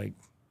like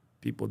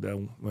people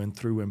that went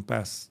through and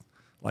passed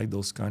like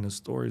those kind of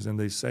stories. And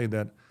they say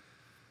that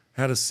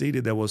had a city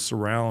that was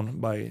surrounded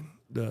by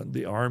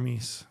the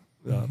armies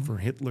for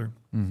Hitler,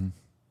 and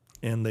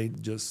they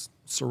just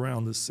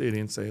surround the city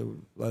and say,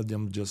 let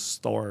them just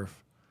starve.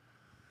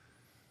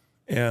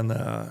 And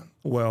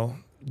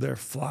their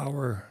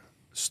flour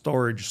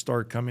storage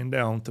started coming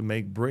down to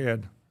make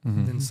bread.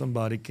 Then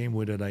somebody came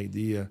with an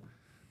idea,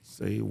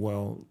 say,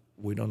 well,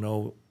 we don't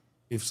know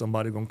if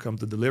somebody gonna come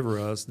to deliver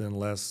us, then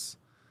let's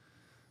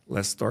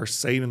start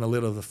saving a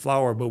little of the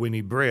flour, but we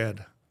need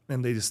bread.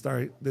 And they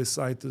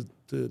decide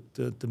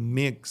to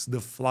mix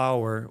the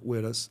flour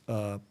with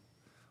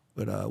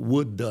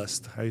wood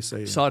dust. How you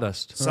say it?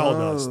 Sawdust.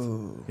 Sawdust.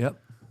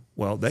 Yep.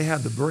 Well, they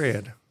had the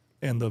bread,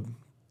 and the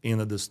end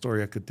of the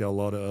story, I could tell a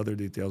lot of other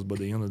details, but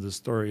the end of the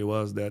story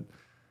was that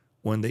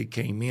when they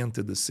came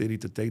into the city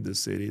to take the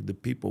city, the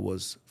people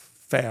was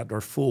fat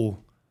or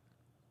full,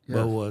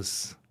 but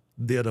was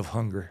dead of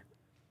hunger.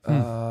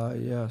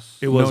 Yes.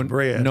 It was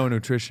bread. No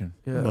nutrition.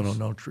 Yes.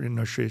 No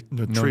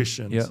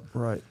nutrition. Yeah.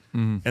 Right.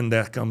 And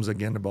that comes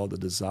again about the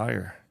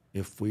desire.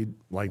 If we,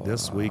 like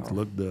this week,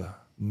 look the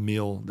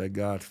meal that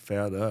God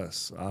fed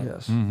us.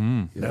 Yes.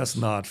 That's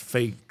not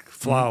fake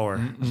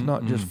flour. It's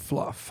not just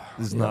fluff.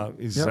 It's not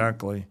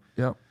exactly.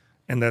 Yep.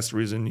 And that's the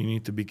reason you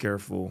need to be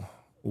careful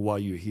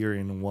what you're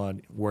hearing,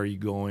 where you're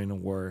going,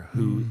 and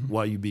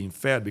why you're being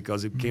fed,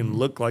 because it can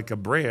look like a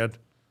bread,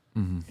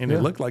 and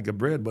it look like a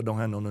bread, but don't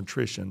have no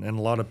nutrition. And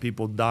a lot of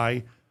people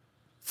die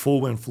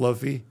full and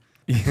fluffy,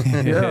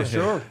 Yeah,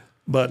 sure.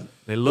 but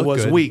They look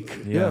was good. weak.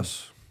 Yeah.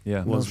 Yes.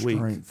 Yeah. No Was weak.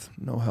 strength,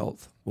 no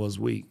health. Was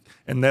weak.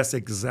 And that's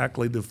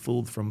exactly the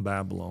food from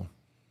Babylon.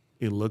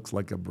 It looks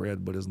like a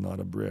bread, but it's not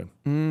a bread.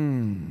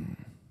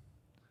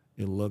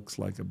 It looks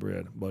like a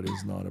bread, but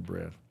it's not a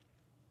bread.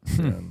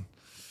 And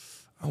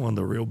I want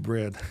the real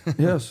bread.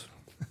 Yes.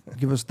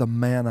 Give us the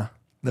manna.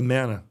 The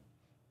manna.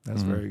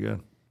 That's very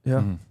good.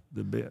 Yeah.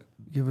 The bit.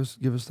 Give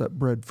us that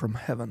bread from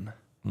heaven.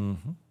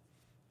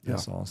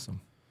 That's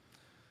awesome.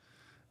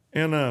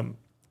 And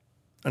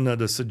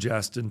another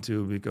suggestion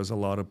too, because a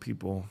lot of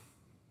people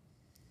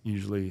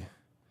usually,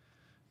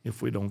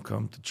 if we don't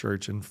come to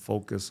church and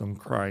focus on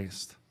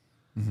Christ,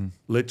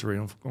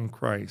 literally on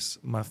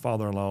Christ, my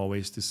father-in-law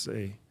always used to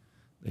say,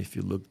 if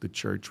you look the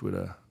church with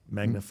a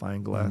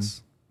magnifying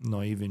glass,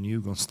 not even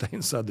you gonna stay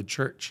inside the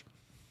church.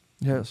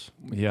 Yes.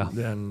 Yeah.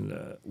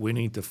 Then we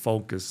need to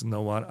focus.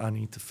 No, I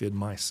need to feed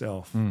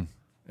myself and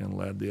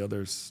let the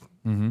others,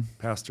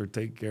 pastor,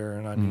 take care.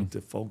 And I need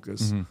to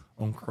focus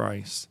on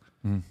Christ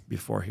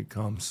before he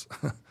comes.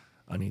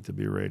 I need to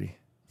be ready,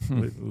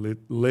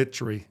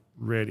 literally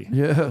ready.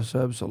 Yes,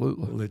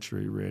 absolutely.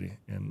 Literally ready.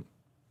 And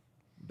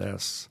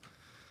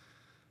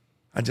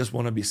I just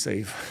want to be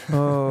safe.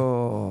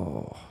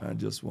 Oh. I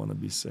just want to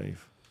be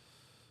safe.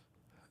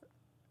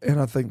 And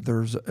I think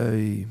there's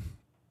a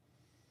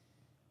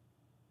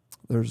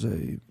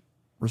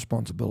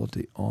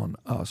responsibility on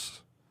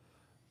us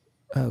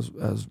as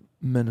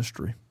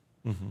ministry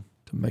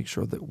to make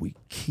sure that we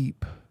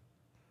keep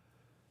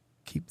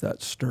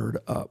that stirred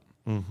up.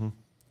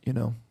 You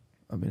know,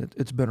 I mean,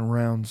 it's been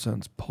around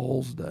since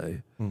Paul's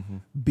day.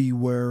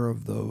 Beware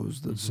of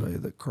those that say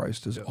that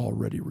Christ has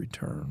already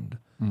returned.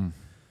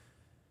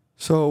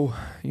 So,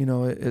 you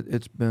know,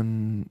 it's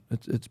been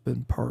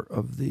part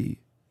of the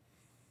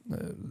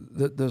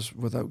this,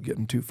 without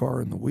getting too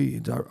far in the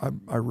weeds.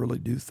 I really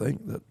do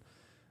think that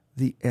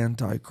the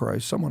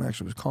Antichrist. Someone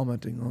actually was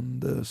commenting on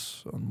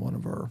this on one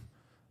of our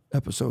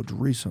episodes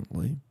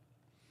recently.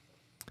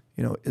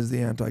 You know, is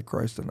the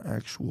Antichrist an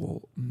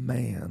actual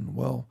man?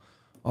 Well,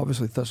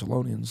 obviously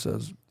Thessalonians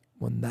says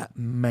when that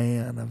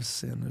man of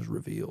sin is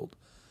revealed.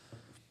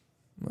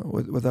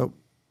 Without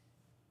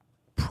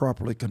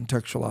properly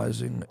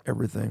contextualizing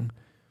everything,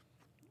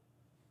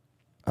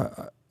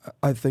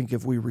 I think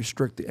if we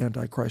restrict the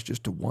Antichrist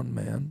just to one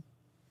man,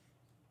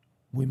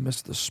 we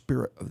miss the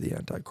spirit of the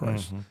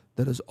Antichrist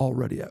that is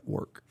already at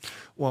work.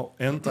 Well,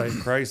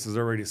 Antichrist is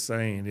already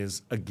saying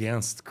is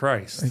against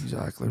Christ.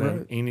 Exactly Then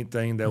right.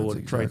 anything that That's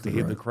would try exactly to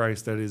hit the right.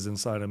 Christ that is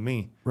inside of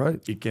me,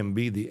 Right. it can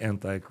be the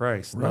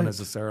Antichrist, not Right.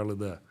 necessarily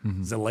the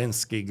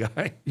Zelensky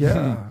guy.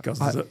 Yeah. Because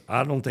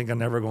I don't think I'm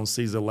never going to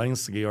see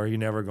Zelensky, or he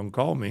never going to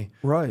call me.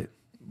 Right.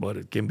 But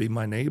it can be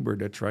my neighbor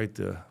that tried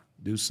to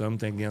do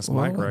something against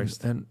Well, my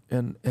Christ.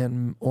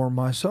 and or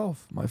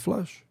myself, my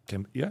flesh.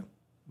 Yeah,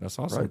 that's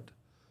awesome. Right.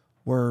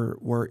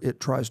 Where it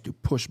tries to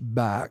push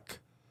back.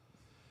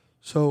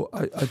 So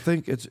I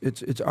think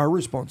it's our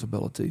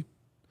responsibility.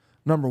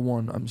 Number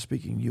one, I'm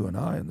speaking you and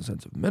I in the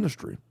sense of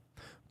ministry,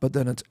 but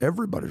then it's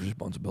everybody's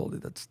responsibility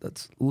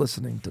that's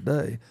listening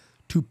today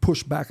to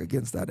push back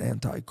against that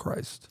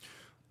Antichrist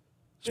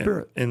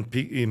spirit. And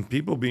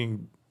people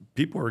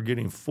are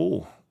getting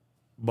full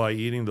by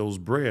eating those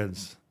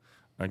breads.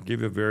 I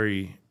give you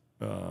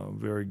a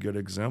very good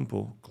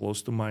example.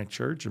 Close to my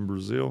church in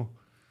Brazil,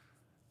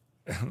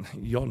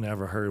 y'all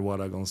never heard what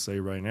I'm gonna say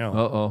right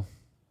now.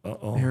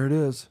 Uh-oh. Here it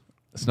is.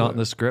 It's not in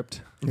the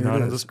script. Here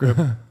Not it in the is. script,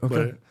 Okay.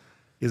 but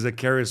is a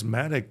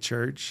charismatic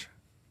church.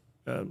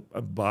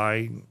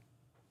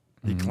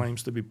 He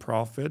claims to be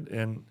prophet,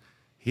 and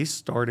he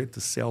started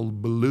to sell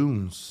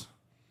balloons.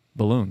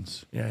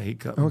 Balloons. Yeah,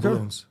 Okay.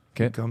 balloons.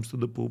 Okay. He comes to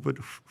the pulpit,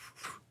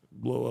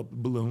 blow up the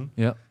balloon,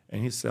 Yeah.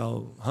 and he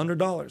sell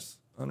 $100.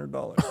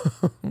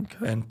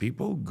 And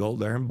people go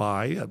there and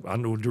buy. I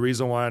know the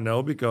reason why I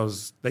know,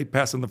 because they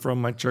pass in the front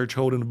of my church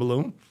holding the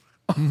balloon.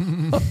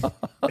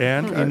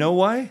 And you know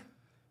why?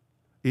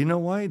 You know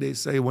why? They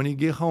say when you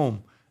get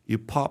home, you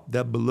pop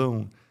that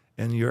balloon,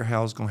 and your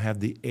house gonna have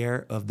the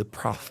air of the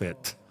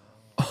prophet.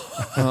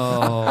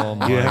 Oh,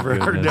 my You ever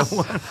goodness.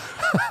 heard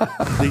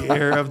that one? The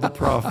air of the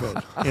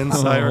prophet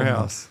inside our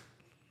house.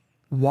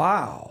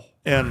 Wow.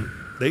 And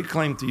they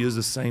claim to use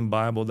the same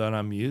Bible that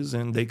I'm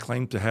using. They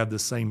claim to have the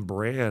same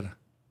bread,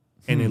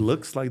 and it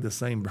looks like the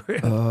same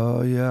bread.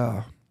 Oh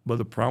yeah. But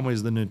the problem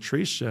is the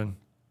nutrition.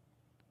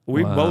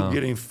 We're Wow. both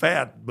getting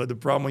fat, but the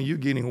problem is you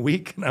getting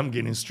weak and I'm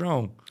getting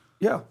strong.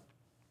 Yeah.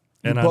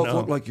 And you I both know.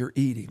 look like you're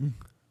eating.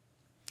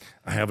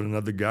 I have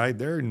another guy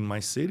there in my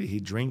city. He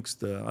drinks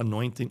the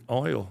anointing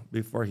oil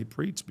before he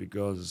preaches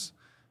because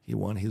he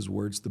wants his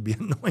words to be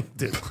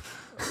anointed.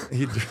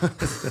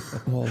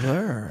 Well,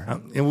 there.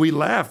 And we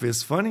laugh.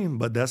 It's funny,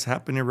 but that's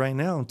happening right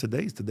now.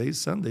 Today's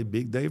Sunday,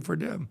 big day for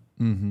them.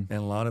 And a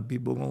lot of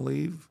people going to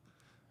leave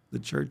the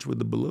church with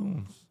the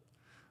balloons.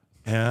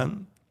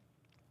 And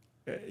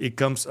it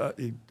comes,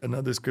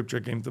 another scripture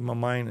came to my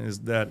mind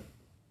is that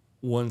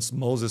once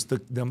Moses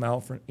took them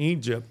out from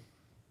Egypt,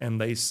 and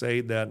they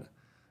say that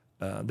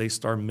they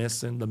start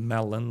missing the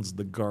melons,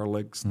 the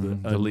garlics, the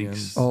the onions,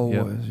 leeks.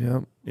 Always.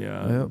 Yep.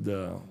 yeah,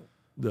 Yep.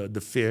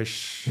 the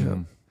fish.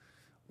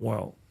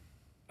 Well,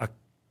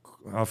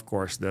 of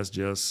course, that's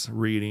just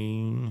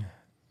reading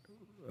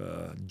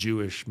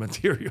Jewish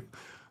material,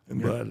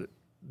 but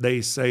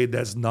they say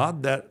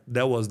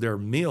that was their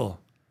meal.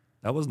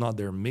 That was not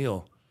their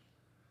meal.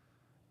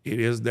 It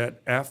is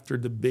that after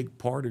the big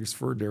parties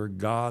for their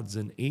gods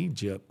in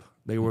Egypt,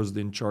 they was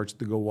in charge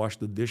to go wash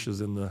the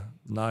dishes in the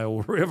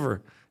Nile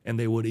River, and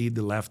they would eat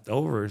the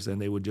leftovers,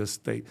 and they would just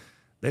stay.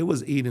 They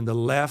was eating the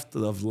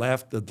leftover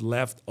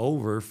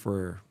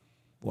for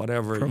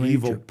whatever From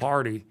evil Egypt.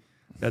 party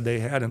that they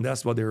had, and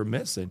that's what they were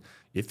missing.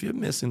 If you're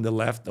missing the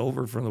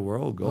leftover from the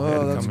world, go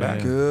ahead and that's come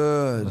back.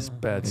 good. That's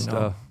bad You know?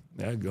 stuff.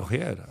 Yeah, go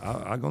ahead.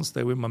 I'm gonna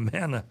stay with my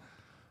manna.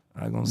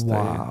 I'm gonna stay.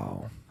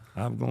 Wow.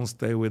 I'm gonna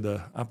stay with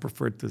I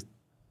prefer the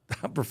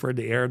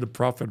air of the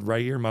prophet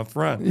right here in my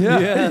front. Yeah.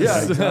 Yes.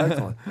 Yeah.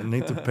 Exactly. I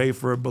need to pay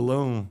for a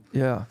balloon.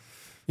 Yeah.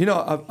 You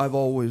know, I've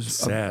always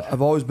Sad.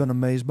 I've always been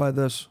amazed by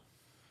this.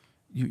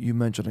 You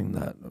mentioning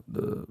that,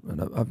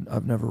 and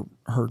I've never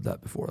heard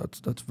that before.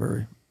 That's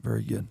very,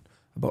 very good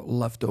about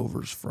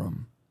leftovers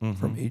from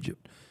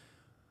Egypt.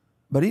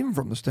 But even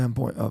from the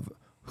standpoint of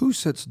who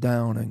sits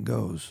down and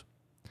goes,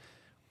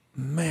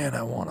 man,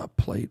 I want a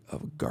plate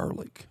of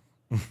garlic.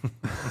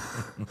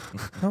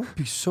 That would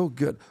be so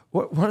good.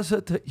 What is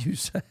it that you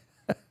say?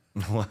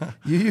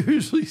 You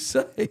usually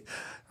say,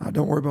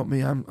 "Don't worry about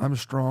me. I'm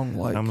strong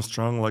like." I'm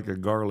strong like a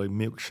garlic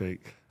milkshake.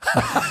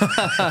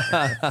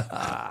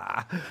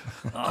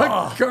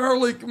 A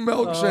garlic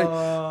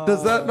milkshake.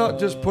 Does that not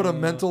just put a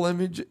mental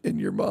image in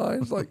your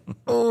mind? It's like,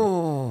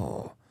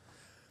 oh.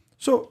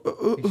 So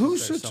who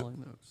sits?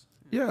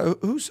 Yeah,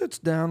 who sits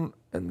down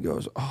and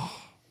goes,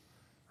 oh,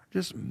 I'm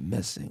just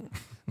missing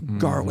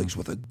garlics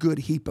with a good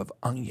heap of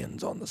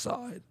onions on the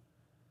side.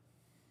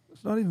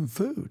 It's not even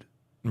food.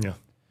 Yeah.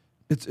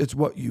 It's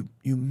what you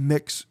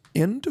mix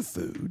into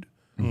food.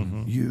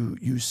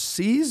 You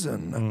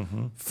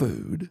season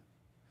food.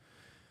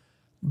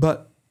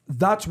 But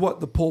that's what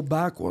the pull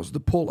back was. The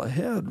pull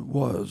ahead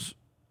was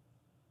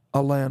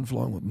a land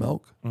flowing with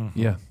milk,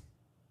 Yeah.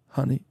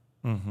 honey,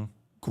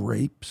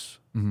 grapes.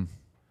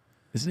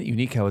 Isn't it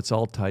unique how it's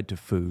all tied to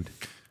food?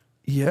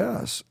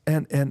 Yes,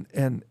 and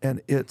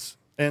it's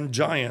And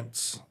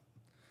giants.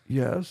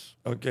 yes.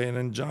 Okay, and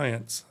then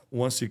giants.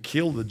 once you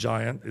kill the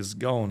giant, it's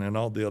gone, and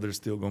all the others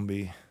still going to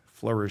be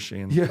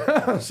flourishing.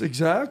 Yes,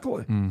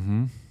 exactly.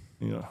 Mm-hmm.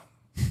 Yeah.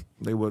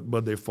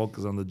 But they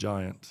focus on the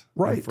giant.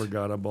 Right. And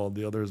forgot about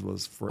the others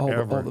was All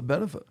forever. the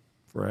benefit.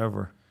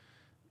 Forever.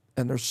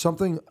 And there's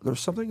something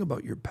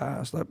about your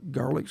past. That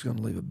garlic's going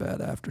to leave a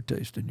bad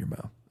aftertaste in your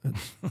mouth.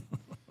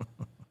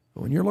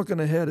 When you're looking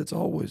ahead, it's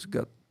always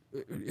got.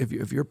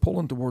 If you're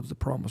pulling towards the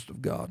promise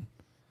of God,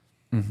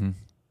 Mm-hmm.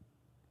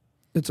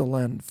 it's a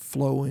land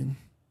flowing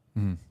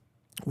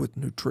Mm-hmm. with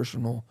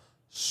nutritional,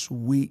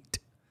 sweet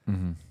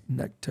Mm-hmm.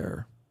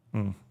 nectar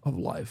Mm. of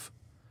life.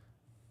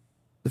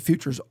 The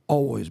future's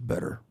always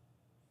better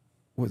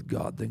with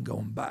God than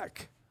going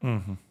back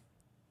Mm-hmm.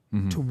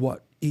 Mm-hmm. to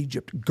what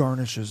Egypt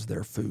garnishes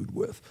their food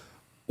with,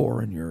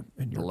 or in your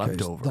case, the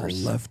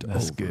leftovers.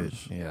 That's good.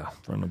 Yeah.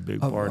 From a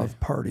big party. of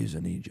parties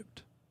in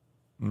Egypt.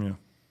 Yeah.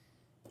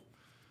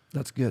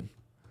 That's good.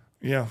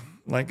 Yeah.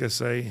 Like I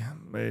say,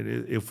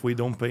 if we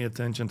don't pay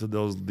attention to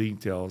those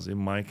details, it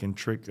might can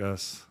trick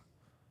us.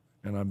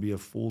 And I'd be a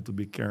fool to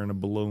be carrying a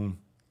balloon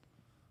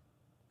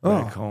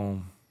back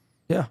home.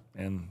 Yeah.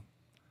 And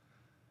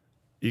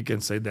you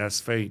can say that's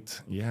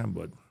fate. Yeah,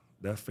 but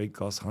that fate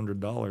costs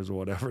 $100 or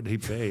whatever they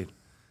paid.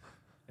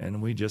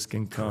 And we just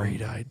can come.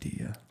 Great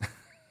idea.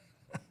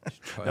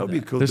 That would be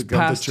cool There's to come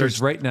to pastors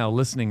church. right now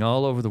listening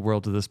all over the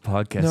world to this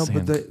podcast No,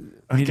 saying, but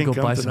we need to go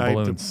come buy some tonight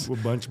balloons. to a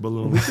bunch of we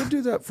balloons. could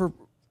do that for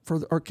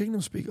our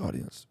Kingdom Speak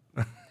audience.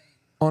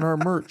 On our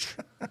merch,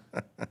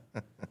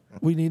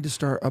 we need to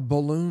start a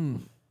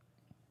balloon.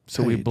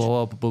 So we page.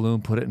 blow up a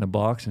balloon, put it in a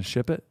box, and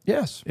ship it?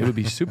 Yes. It would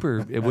be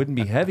super, it wouldn't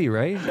be heavy,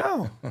 right?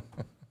 No.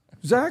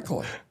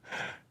 Exactly.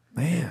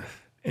 Man.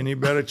 And you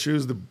better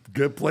choose the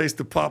good place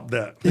to pop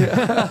that.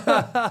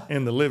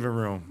 In the living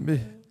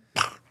room.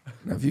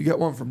 Now, if you got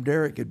one from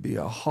Derek, it'd be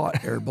a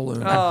hot air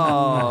balloon.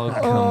 Oh,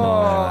 come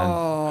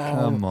on.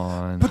 Come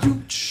on.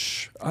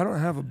 Ba-doom-tsh. I don't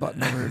have a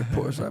button over here to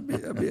push. That'd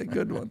be a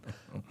good one.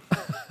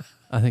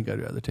 I think I'd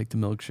rather take the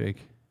milkshake.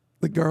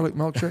 The garlic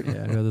milkshake.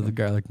 Yeah, I'd rather the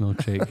garlic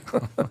milkshake.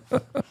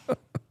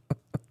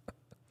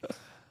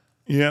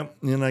 Yeah,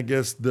 and I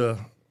guess the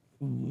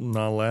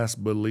not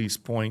last but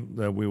least point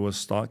that we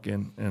was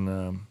talking,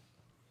 and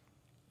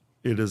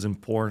it is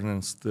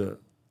important to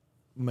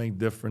make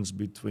difference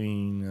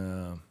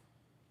between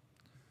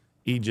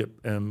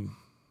Egypt and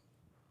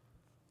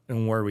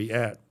where we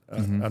at.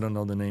 I don't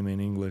know the name in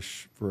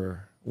English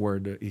for where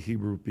the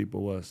Hebrew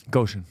people was.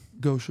 Goshen.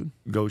 Goshen.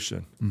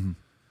 Goshen. Mm-hmm.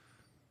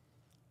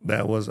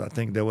 I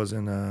think that was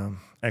in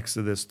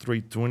Exodus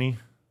 3:20.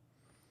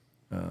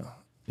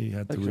 You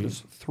had to read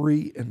Exodus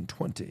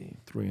 3:20.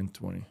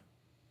 3:20.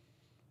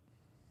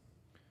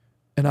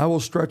 And I will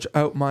stretch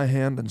out my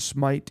hand and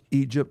smite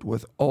Egypt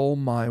with all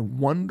my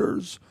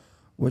wonders,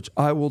 which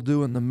I will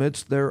do in the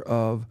midst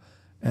thereof,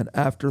 and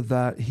after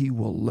that he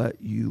will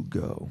let you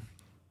go.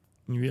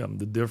 Yeah,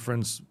 the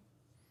difference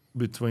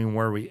between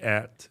where we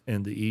at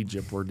in the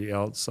Egypt or the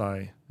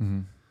outside.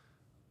 Mm-hmm.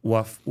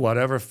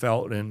 Whatever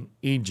felt in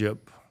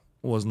Egypt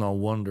was not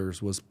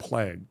wonders, was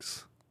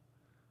plagues.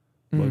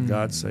 But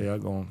God say,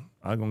 I'm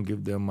gonna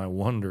give them my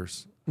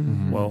wonders.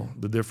 Mm-hmm. Well,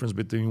 the difference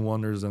between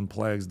wonders and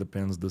plagues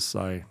depends the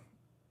side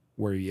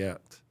where you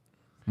at.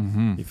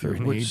 Mm-hmm. If you're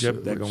in Which-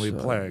 Egypt, they're gonna be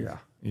which, plague. yeah.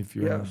 If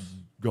you're in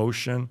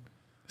Goshen,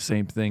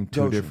 Same thing,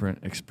 two Goshen. different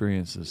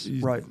experiences.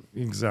 Right.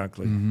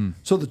 Exactly. Mm-hmm.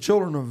 So the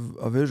children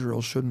of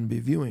Israel shouldn't be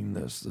viewing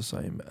this the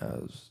same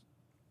as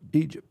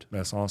Egypt.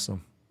 That's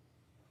awesome.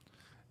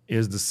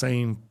 Is the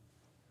same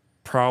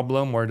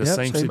problem or the Yep,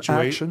 same same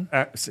situation?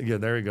 Yeah,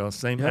 there you go.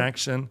 Same Yep.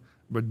 action,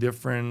 but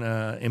different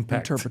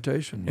impact.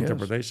 Interpretation. Yes.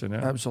 Interpretation,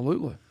 yeah.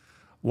 Absolutely.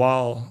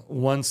 While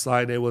one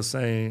side they was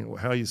saying,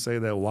 how you say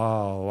that?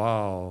 Wow,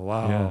 wow,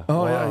 wow. Yeah.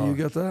 Oh, wow. yeah, you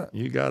got that?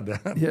 You got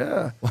that.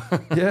 Yeah.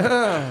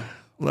 Yeah.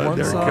 Look, One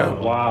there it side.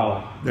 goes.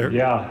 Wow. There-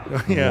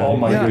 Yeah. Yeah. Oh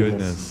my Yeah.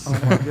 goodness.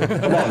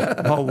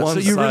 Goodness. On one So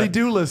you really side-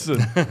 do listen.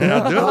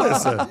 Yeah, I do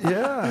listen.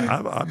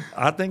 Yeah.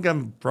 I think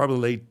I'm probably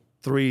late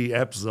 3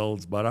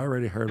 episodes, but I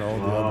already heard all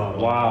the other.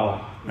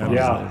 Wow.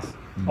 Yeah.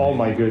 Oh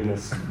my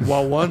goodness.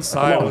 While one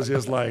side was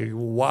just like,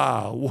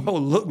 wow, whoa,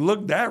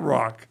 look that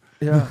rock.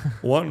 Yeah.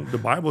 The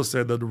Bible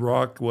said that the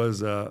rock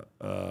was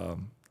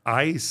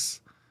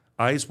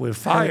ice with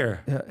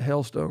fire. Yeah.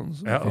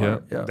 Hailstones. Yeah.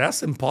 Yeah.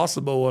 That's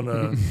impossible in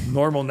a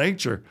normal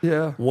nature.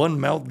 Yeah. One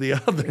melt the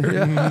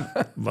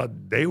other.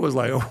 But they was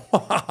like,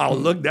 wow,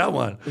 look that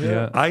one.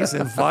 Yeah. Ice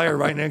and fire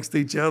right next to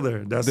each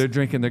other. They're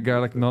drinking their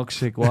garlic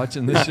milkshake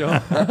watching this show.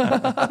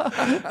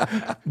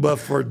 But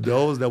for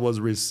those that was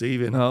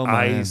receiving Oh, man.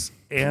 ice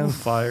and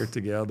fire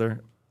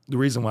together, the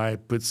reason why I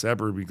put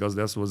separate because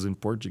that was in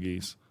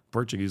Portuguese.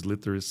 Portuguese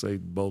literally say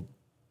both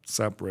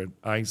separate,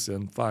 ice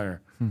and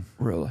fire.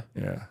 Really?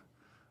 Yeah.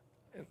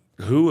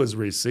 Who is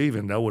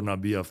receiving, that would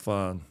not be a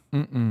fun.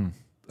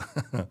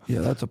 Yeah,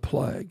 that's a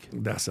plague.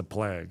 That's a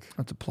plague.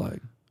 That's a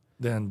plague.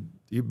 Then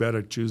you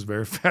better choose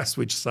very fast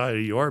which side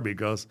you are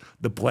because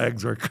the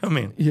plagues are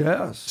coming,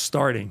 Yes.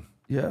 starting.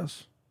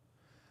 Yes.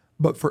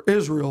 But for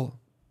Israel,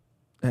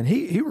 and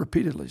he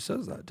repeatedly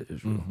says that to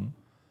Israel,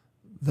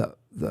 that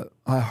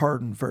I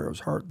hardened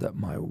Pharaoh's heart that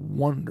my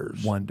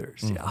wonders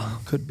yeah.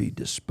 could be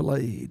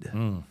displayed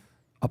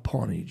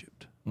upon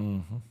Egypt.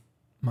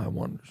 My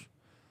wonders.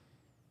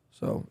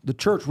 So the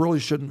church really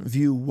shouldn't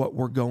view what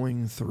we're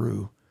going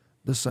through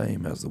the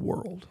same as the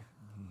world.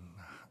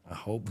 I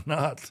hope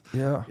not.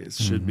 Yeah. It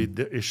should be.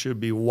 It should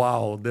be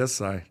wow this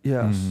side.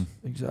 Yes,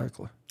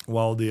 exactly.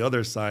 While the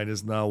other side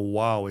is now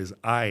wow is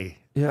I.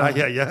 Yeah.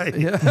 Yeah.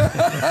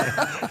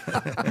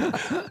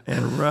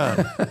 And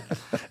run.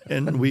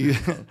 And we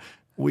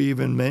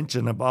even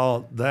mentioned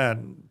about that.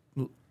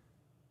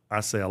 I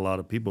say a lot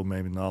of people,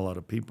 maybe not a lot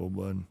of people,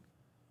 but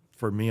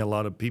for me, a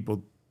lot of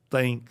people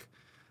think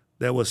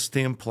there was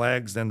 10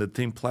 plagues, and the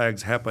 10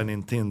 plagues happened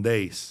in 10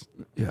 days.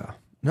 Yeah.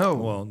 No.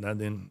 Well, that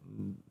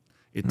didn't.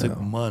 It took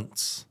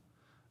months,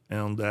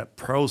 and that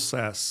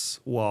process,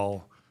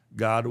 while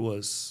God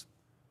was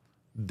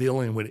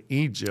dealing with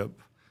Egypt,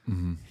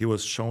 He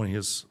was showing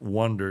His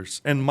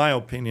wonders. In my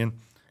opinion,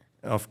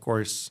 of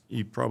course,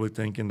 you're probably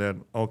thinking that,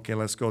 okay,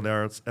 let's go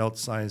there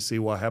outside and see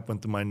what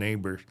happened to my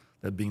neighbor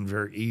that being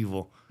very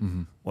evil.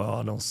 Well,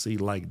 I don't see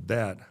like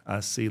that. I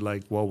see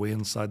like, well, we're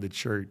inside the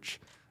church,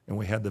 and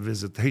we had the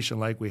visitation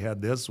like we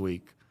had this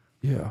week.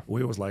 Yeah.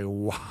 We was like,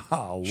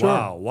 wow,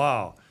 Sure.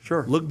 wow.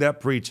 Sure. Look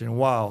that preaching,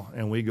 wow.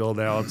 And we go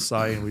there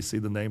outside and we see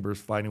the neighbors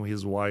fighting with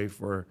his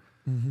wife or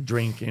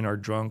drinking or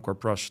drunk or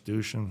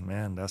prostitution.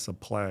 Man, that's a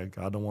plague.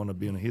 I don't want to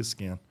be in his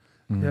skin.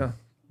 Yeah.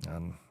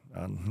 And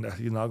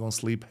you're not going to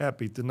sleep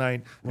happy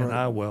tonight, and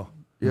I will.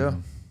 Yeah.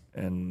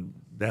 And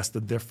that's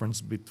the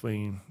difference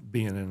between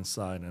being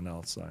inside and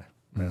outside.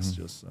 That's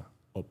just an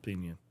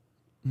opinion.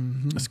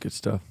 That's good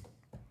stuff.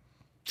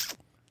 That's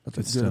Good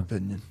a good stuff.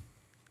 opinion.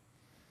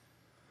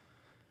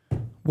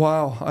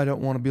 Wow, I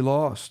don't want to be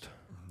lost.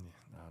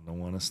 I don't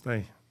want to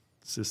stay.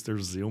 Sister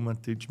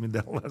Zilma teach me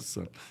that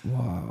lesson.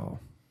 Wow.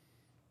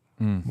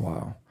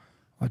 Wow.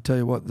 I tell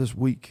you what, this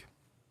week,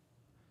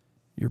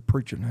 your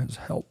preaching has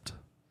helped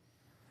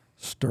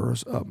stir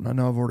us up. And I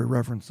know I've already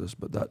referenced this,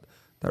 but that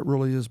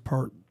really is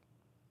part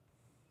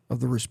of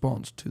the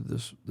response to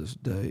this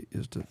day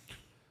is to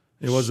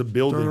It was a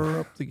building. stir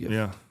up the gift.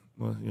 Yeah.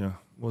 Well, yeah.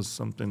 It was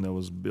something that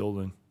was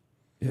building.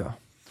 Yeah.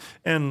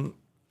 And,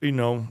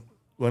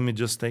 let me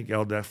just take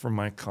out that from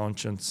my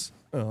conscience.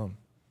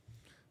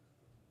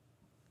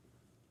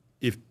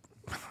 If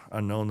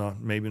I know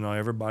maybe not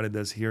everybody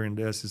that's hearing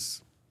this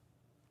is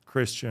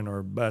Christian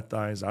or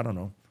baptized. I don't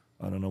know.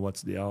 I don't know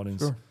what's the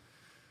audience. Sure.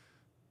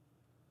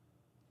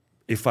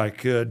 If I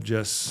could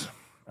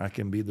I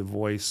can be the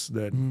voice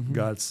that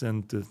God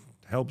sent to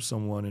help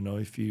someone,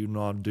 if you're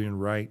not doing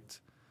right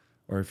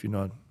or if you're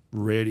not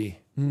ready,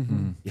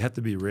 you have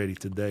to be ready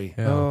today.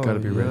 Yeah, Oh, gotta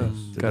be ready.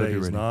 yes. Gotta Today be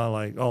is ready. not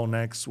like,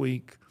 next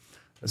week.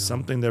 It's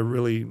something that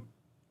really,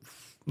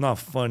 not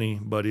funny,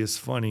 but it's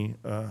funny.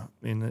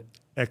 In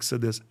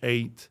Exodus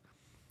 8,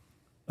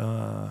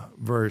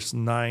 verse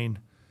 9,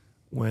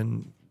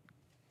 when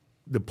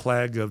the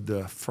plague of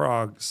the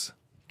frogs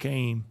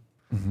came,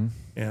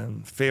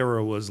 and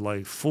Pharaoh was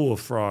like full of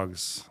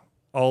frogs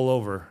all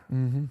over,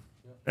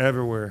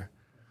 everywhere.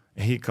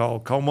 And he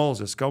called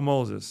Moses,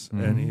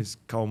 and he's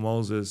called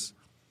Moses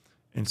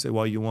and said,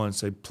 "What you want?"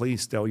 Say,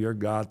 "Please tell your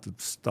God to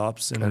stop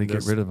sending Gotta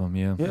this." get rid of them,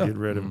 yeah. Yeah. Get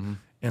rid of him.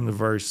 And the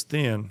verse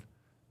 10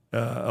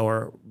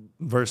 or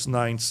verse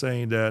 9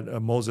 saying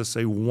that Moses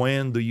say,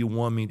 "When do you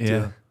want me Yeah.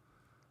 to?"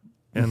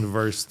 And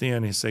verse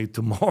 10 he say,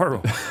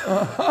 "Tomorrow."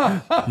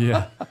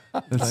 Yeah.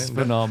 That's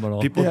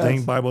phenomenal. People Yes.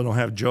 think Bible don't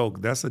have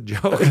joke. That's a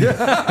joke.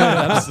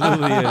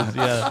 absolutely is,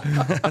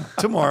 yeah.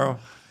 Tomorrow.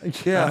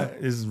 Yeah.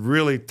 Is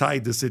really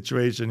tight the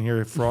situation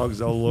here.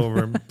 Frogs all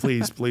over him.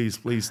 Please.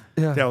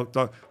 Yeah.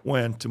 Talk.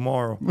 When?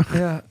 Tomorrow.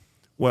 Yeah.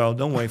 Well,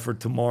 don't wait for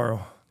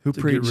tomorrow Who to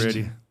preached? get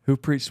ready. Who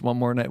preached One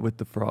More Night with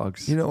the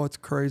Frogs? You know what's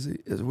crazy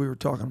is we were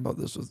talking about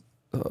this with,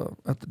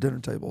 at the dinner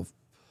table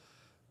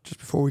just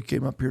before we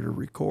came up here to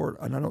record,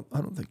 and I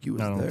don't think you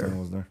was I don't there. think I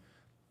was there.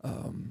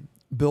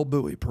 Bill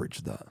Bowie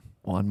preached that.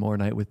 One More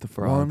Night with the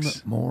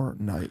Frogs. One more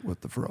night with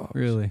the frogs.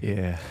 Really?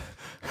 Yeah.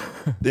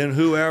 Then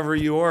whoever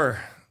you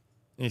are,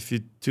 if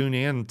you tune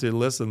in to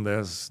listen to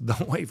this,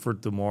 don't wait for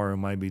tomorrow. It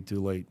might be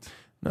too late.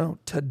 No,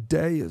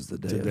 today is the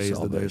day Today of is the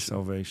salvation. day of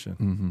salvation.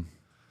 Mm-hmm.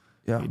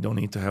 Yeah. You don't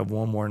need to have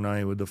one more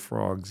night with the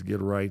frogs. Get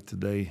right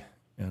today.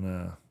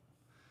 And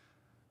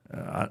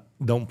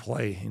don't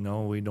play.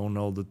 We don't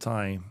know the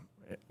time.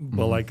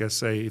 But like I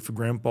say, if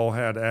Grandpa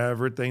had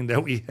everything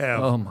that we have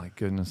Oh my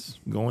goodness.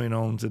 going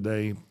on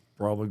today,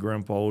 probably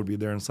Grandpa would be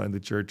there inside the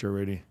church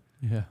already.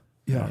 Yeah.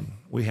 Yeah. And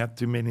we have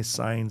too many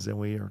signs, and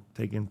we are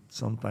taking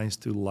sometimes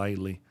too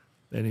lightly.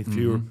 And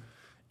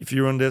if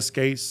you're in this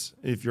case,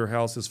 if your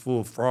house is full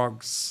of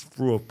frogs,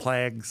 full of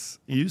plagues,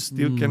 you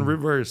still can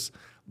reverse.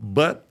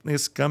 But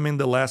it's coming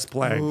the last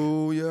plague,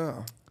 Oh,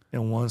 yeah.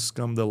 and once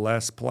come the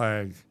last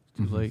plague,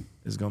 Too late.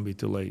 it's gonna be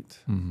too late.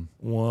 Mm-hmm.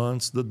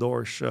 Once the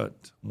door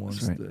shut,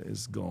 once right.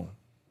 it's gone.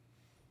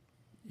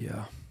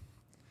 Yeah.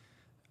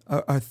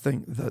 I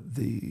think that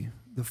the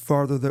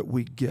farther that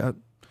we get,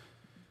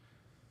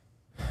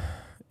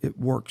 it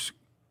works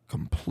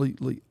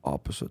completely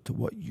opposite to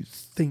what you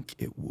think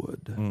it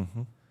would.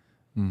 Mm-hmm.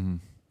 Mm-hmm.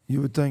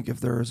 You would think if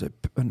there is an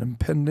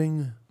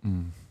impending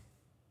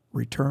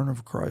return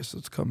of Christ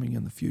that's coming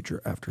in the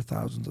future after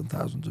thousands and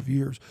thousands of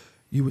years,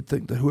 you would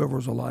think that whoever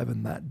was alive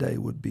in that day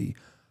would be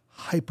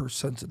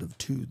hypersensitive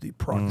to the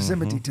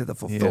proximity to the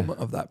fulfillment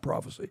of that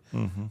prophecy.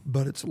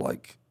 But it's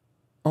like,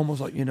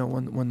 almost like,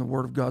 when the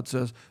Word of God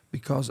says,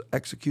 because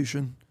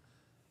execution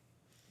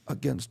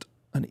against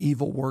an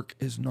evil work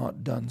is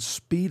not done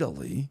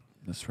speedily,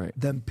 That's right.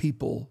 then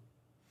people,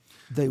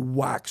 they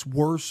wax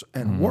worse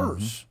and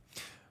worse.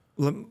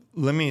 Let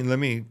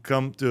me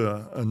come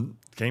to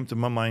came to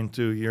my mind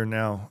too here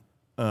now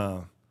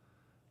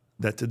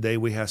that today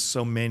we have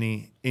so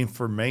many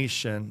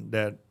information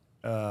that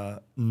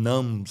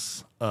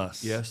numbs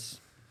us. Yes.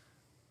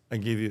 I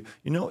give you.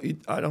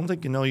 I don't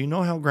think you know. You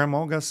know how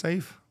Grandma got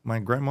saved? My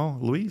grandma,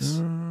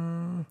 Louise.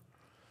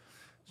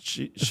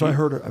 If I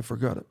heard it, I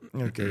forgot it.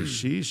 Okay,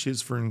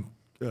 she's from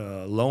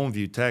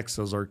Longview,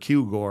 Texas, or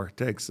Kilgore,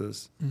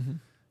 Texas.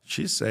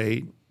 She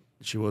said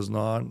she was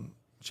not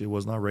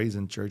raised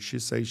in church. She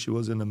said she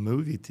was in a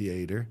movie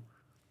theater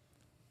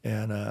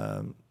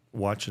and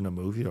watching a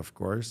movie, of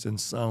course. And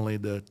suddenly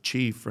the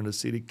chief from the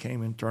city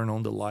came and turned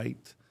on the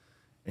light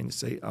and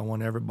say, "I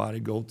want everybody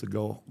go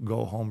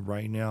home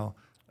right now.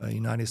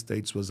 United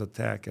States was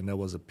attacked, and that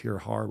was a Pearl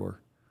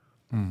Harbor."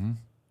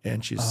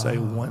 And she say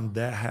when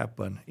that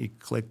happened, it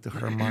clicked to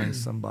her mind.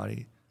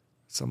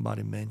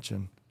 Somebody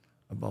mentioned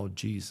about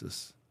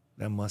Jesus.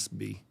 That must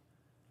be.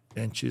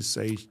 And she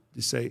say,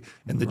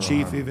 and the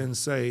chief even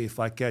say, if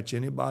I catch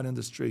anybody in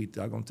the street,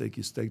 I'm gonna take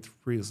you straight to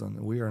prison.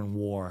 And we are in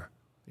war.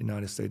 The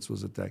United States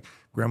was attacked.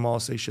 Grandma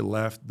say she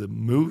left the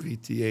movie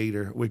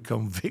theater with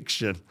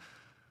conviction.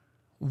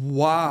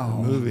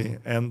 Wow. Movie,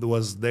 and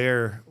was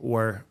there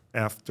where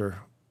after,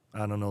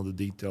 I don't know the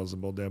details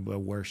about that, but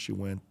where she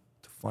went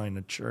to find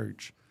a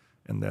church,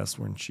 and that's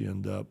when she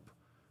ended up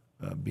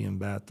being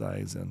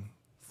baptized and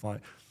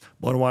find.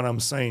 But what I'm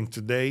saying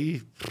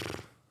today,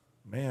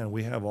 man,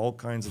 we have all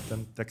kinds of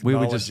technology. We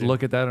would just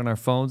look at that on our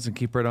phones and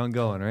keep right on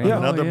going, right? Yeah.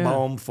 Another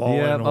bomb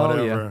falling,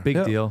 whatever.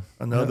 Big deal.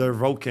 Another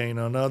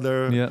volcano,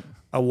 another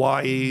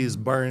Hawaii is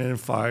burning in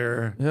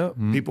fire. Yep.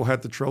 People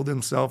had to throw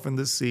themselves in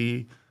the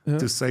sea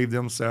to save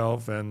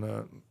themselves, and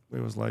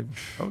it was like,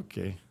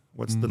 okay,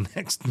 what's the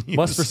next news?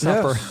 What's for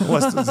supper?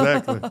 What's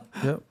exactly?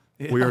 Yep.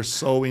 We are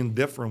so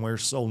indifferent. We're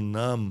so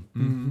numb,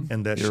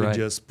 and that should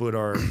just put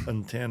our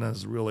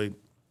antennas really,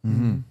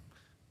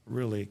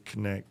 really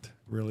connect.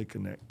 Really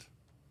connect.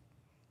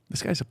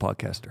 This guy's a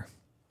podcaster.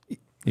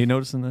 You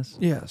noticing this?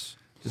 Yes.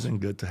 Isn't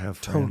good to have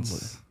friends.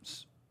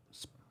 Totally.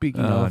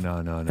 Speaking No, of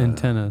no,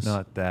 antennas.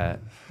 Not that.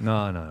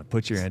 No.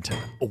 Put your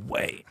antenna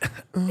away.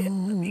 Let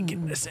me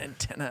get this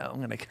antenna. I'm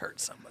going to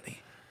hurt somebody.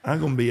 I'm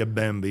gonna be a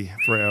Bambi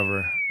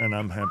forever, and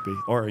I'm happy,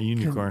 or a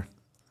unicorn.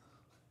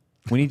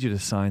 We need you to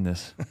sign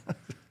this.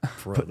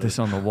 Put this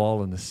on the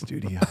wall in the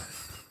studio.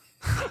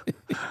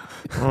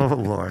 Oh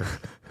Lord.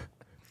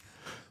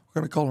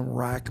 We're going to call him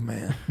Rack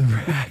Man.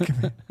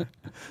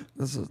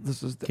 This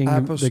is the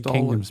kingdom, apostolic. the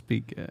kingdom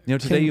speak.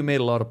 Today you made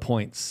a lot of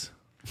points.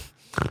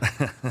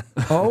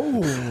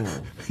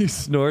 Oh. You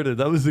snorted.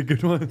 That was a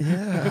good one.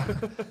 Yeah.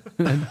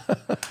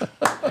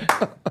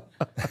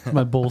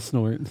 My bull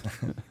snort.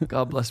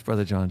 God bless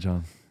Brother John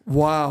John.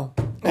 Wow.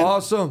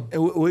 Awesome.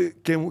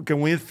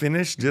 Can we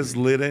finish just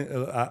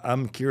leading?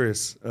 I'm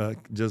curious.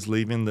 Just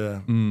leaving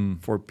the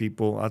for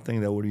people. I think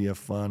that would be a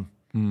fun,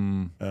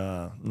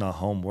 not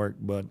homework,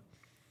 but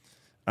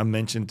I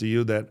mentioned to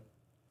you that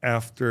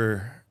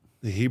after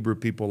the Hebrew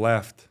people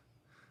left,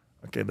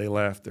 they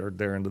left. They're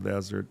there in the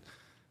desert.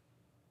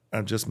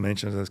 I just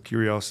mentioned as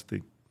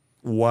curiosity,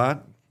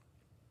 what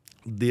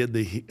did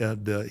the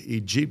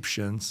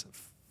Egyptians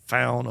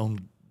found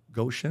on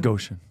Goshen?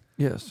 Goshen.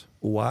 Yes.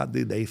 What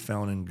did they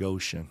found in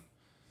Goshen?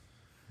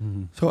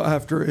 So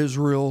after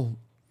Israel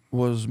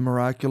was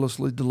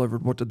miraculously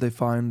delivered, what did they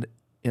find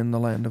in the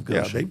land of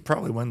Goshen? Yeah, they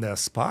probably went there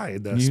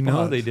spied.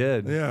 They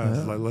did. Yeah.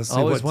 It's like, let's see. I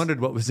always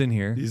wondered what was in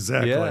here.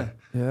 Exactly. Yeah.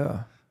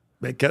 Yeah.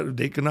 They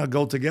could not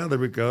go together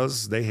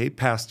because they hate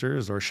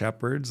pastors or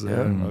shepherds.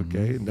 Now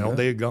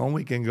they're gone,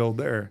 we can go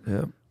there.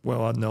 Yeah.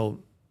 Well, I know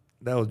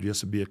that would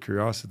just be a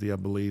curiosity. I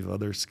believe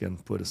others can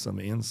put some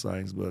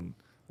insights, but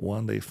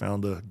one, they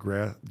found the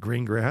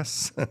green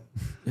grass.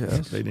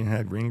 Yes. They didn't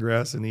have green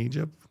grass in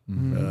Egypt.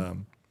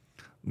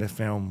 They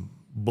found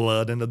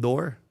blood in the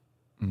door.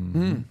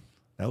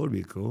 That would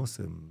be cool.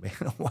 So, man,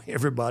 why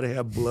everybody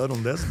have blood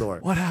on this door?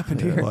 What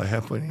happened here? What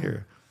happened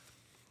here?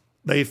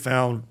 They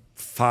found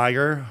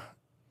fire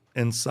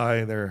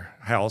inside their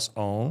house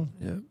on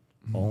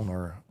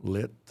or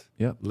lit.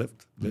 Yep.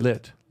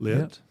 Lit.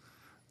 Yep.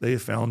 They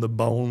found the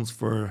bones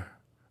for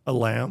a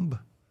lamb.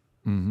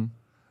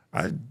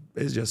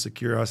 It's just a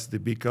curiosity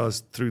because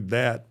through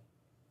that,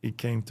 it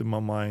came to my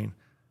mind,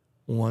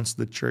 once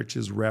the church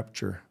is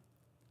raptured,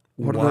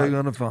 What are they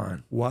going to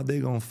find? what they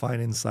going to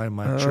find inside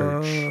my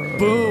church?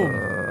 Boom.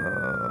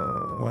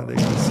 What they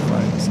going to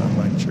find inside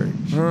my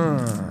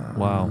church?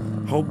 Wow.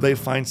 Hope they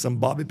find some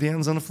bobby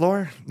pins on the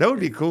floor. That would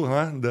be cool,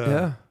 huh?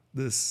 Yeah.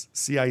 This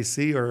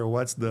CIC or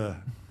what's the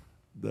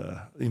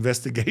the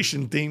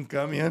investigation team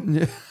come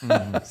in.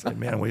 Yeah. Say,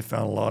 man, we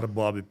found a lot of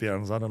bobby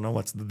pins. I don't know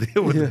what's the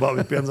deal with the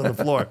bobby pins on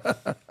the floor.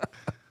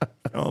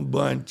 A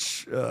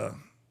bunch,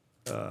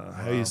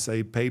 how you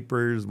say,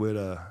 papers with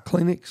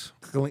Kleenex.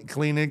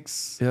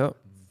 Kleenex Yep.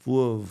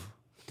 full of,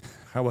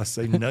 how I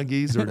say,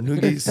 nuggies or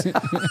noogies.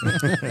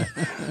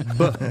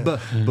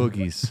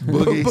 Boogies.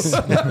 Boogies.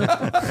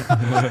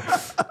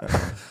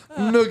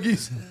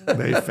 Nuggies.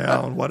 They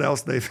found, what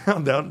else they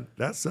found out?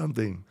 That's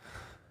something.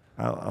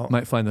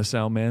 Might find the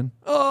sound man.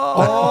 I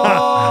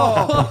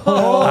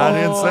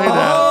didn't say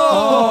that.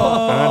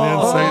 I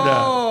didn't say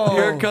that.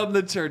 Here come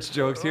the church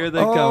jokes. Here they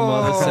come.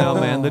 The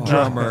sound man, the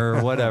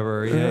drummer,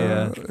 whatever.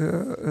 Yeah.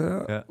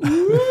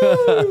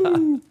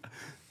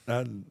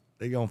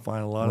 They're going to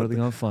find a lot What are of they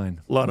going to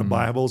find? a lot of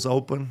Bibles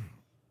open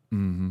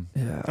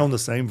Yeah. on the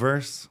same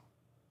verse.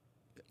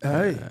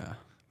 Hey.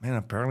 Man,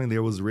 apparently they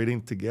was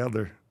reading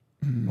together.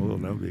 Oh,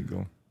 that would be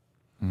cool.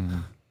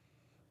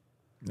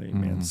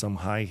 Amen. Some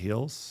high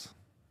hills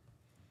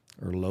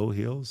or low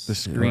hills. The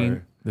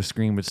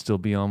screen would still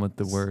be on with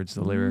the words,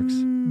 the lyrics.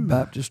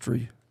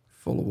 Baptistry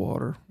full of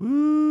water.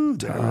 Ooh,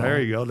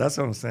 there you go. That's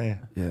what I'm saying.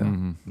 Yeah.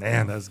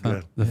 Man, that's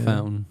good. The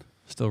fountain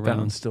still running.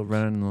 Fountain's still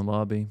running in the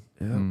lobby.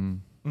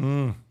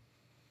 Yeah.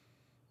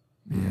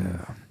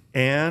 Yeah.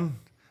 And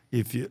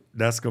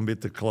that's going to be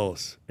too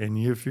close. And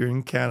if you're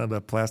in Canada,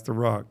 Plaster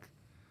Rock,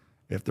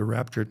 if the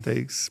rapture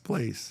takes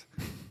place,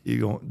 they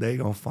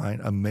gonna find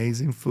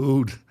amazing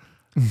food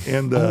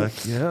in the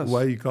yes.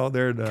 what do you call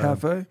there, the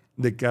Cafe?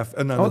 the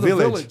cafe, no, Oh, the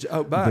village.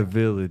 out back. The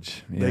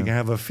village. Yeah. They can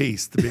have a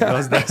feast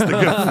because that's the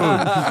good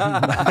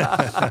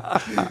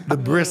food. The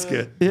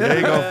brisket. Yeah.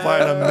 They gonna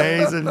find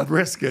amazing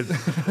brisket.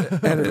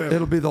 And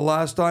it'll be the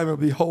last time it'll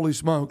be holy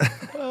smoke.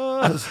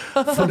 From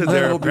there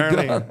There it'll be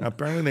done.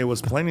 apparently there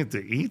was plenty to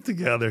eat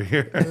together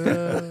here.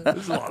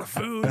 There's a lot of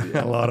food.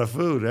 A lot of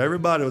food.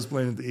 Everybody was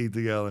planning to eat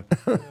together.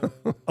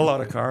 A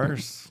lot of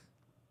cars.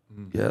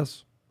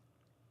 Yes.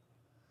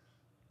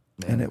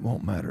 And it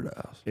won't matter to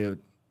us.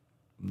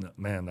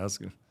 Man, that's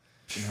good.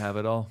 You have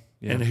it all.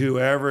 Yeah. And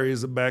whoever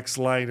is a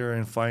backslider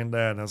and find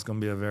that's going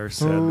to be a very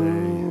sad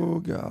day. Oh,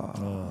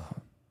 God.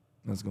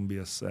 That's going to be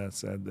a sad,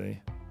 sad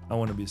day. I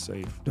want to be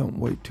safe. Don't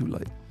wait too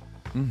late.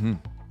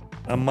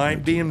 I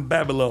might be in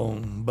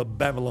Babylon, but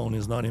Babylon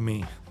is not in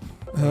me.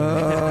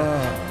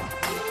 Ah.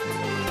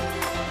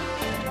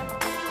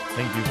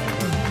 Thank you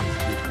for that.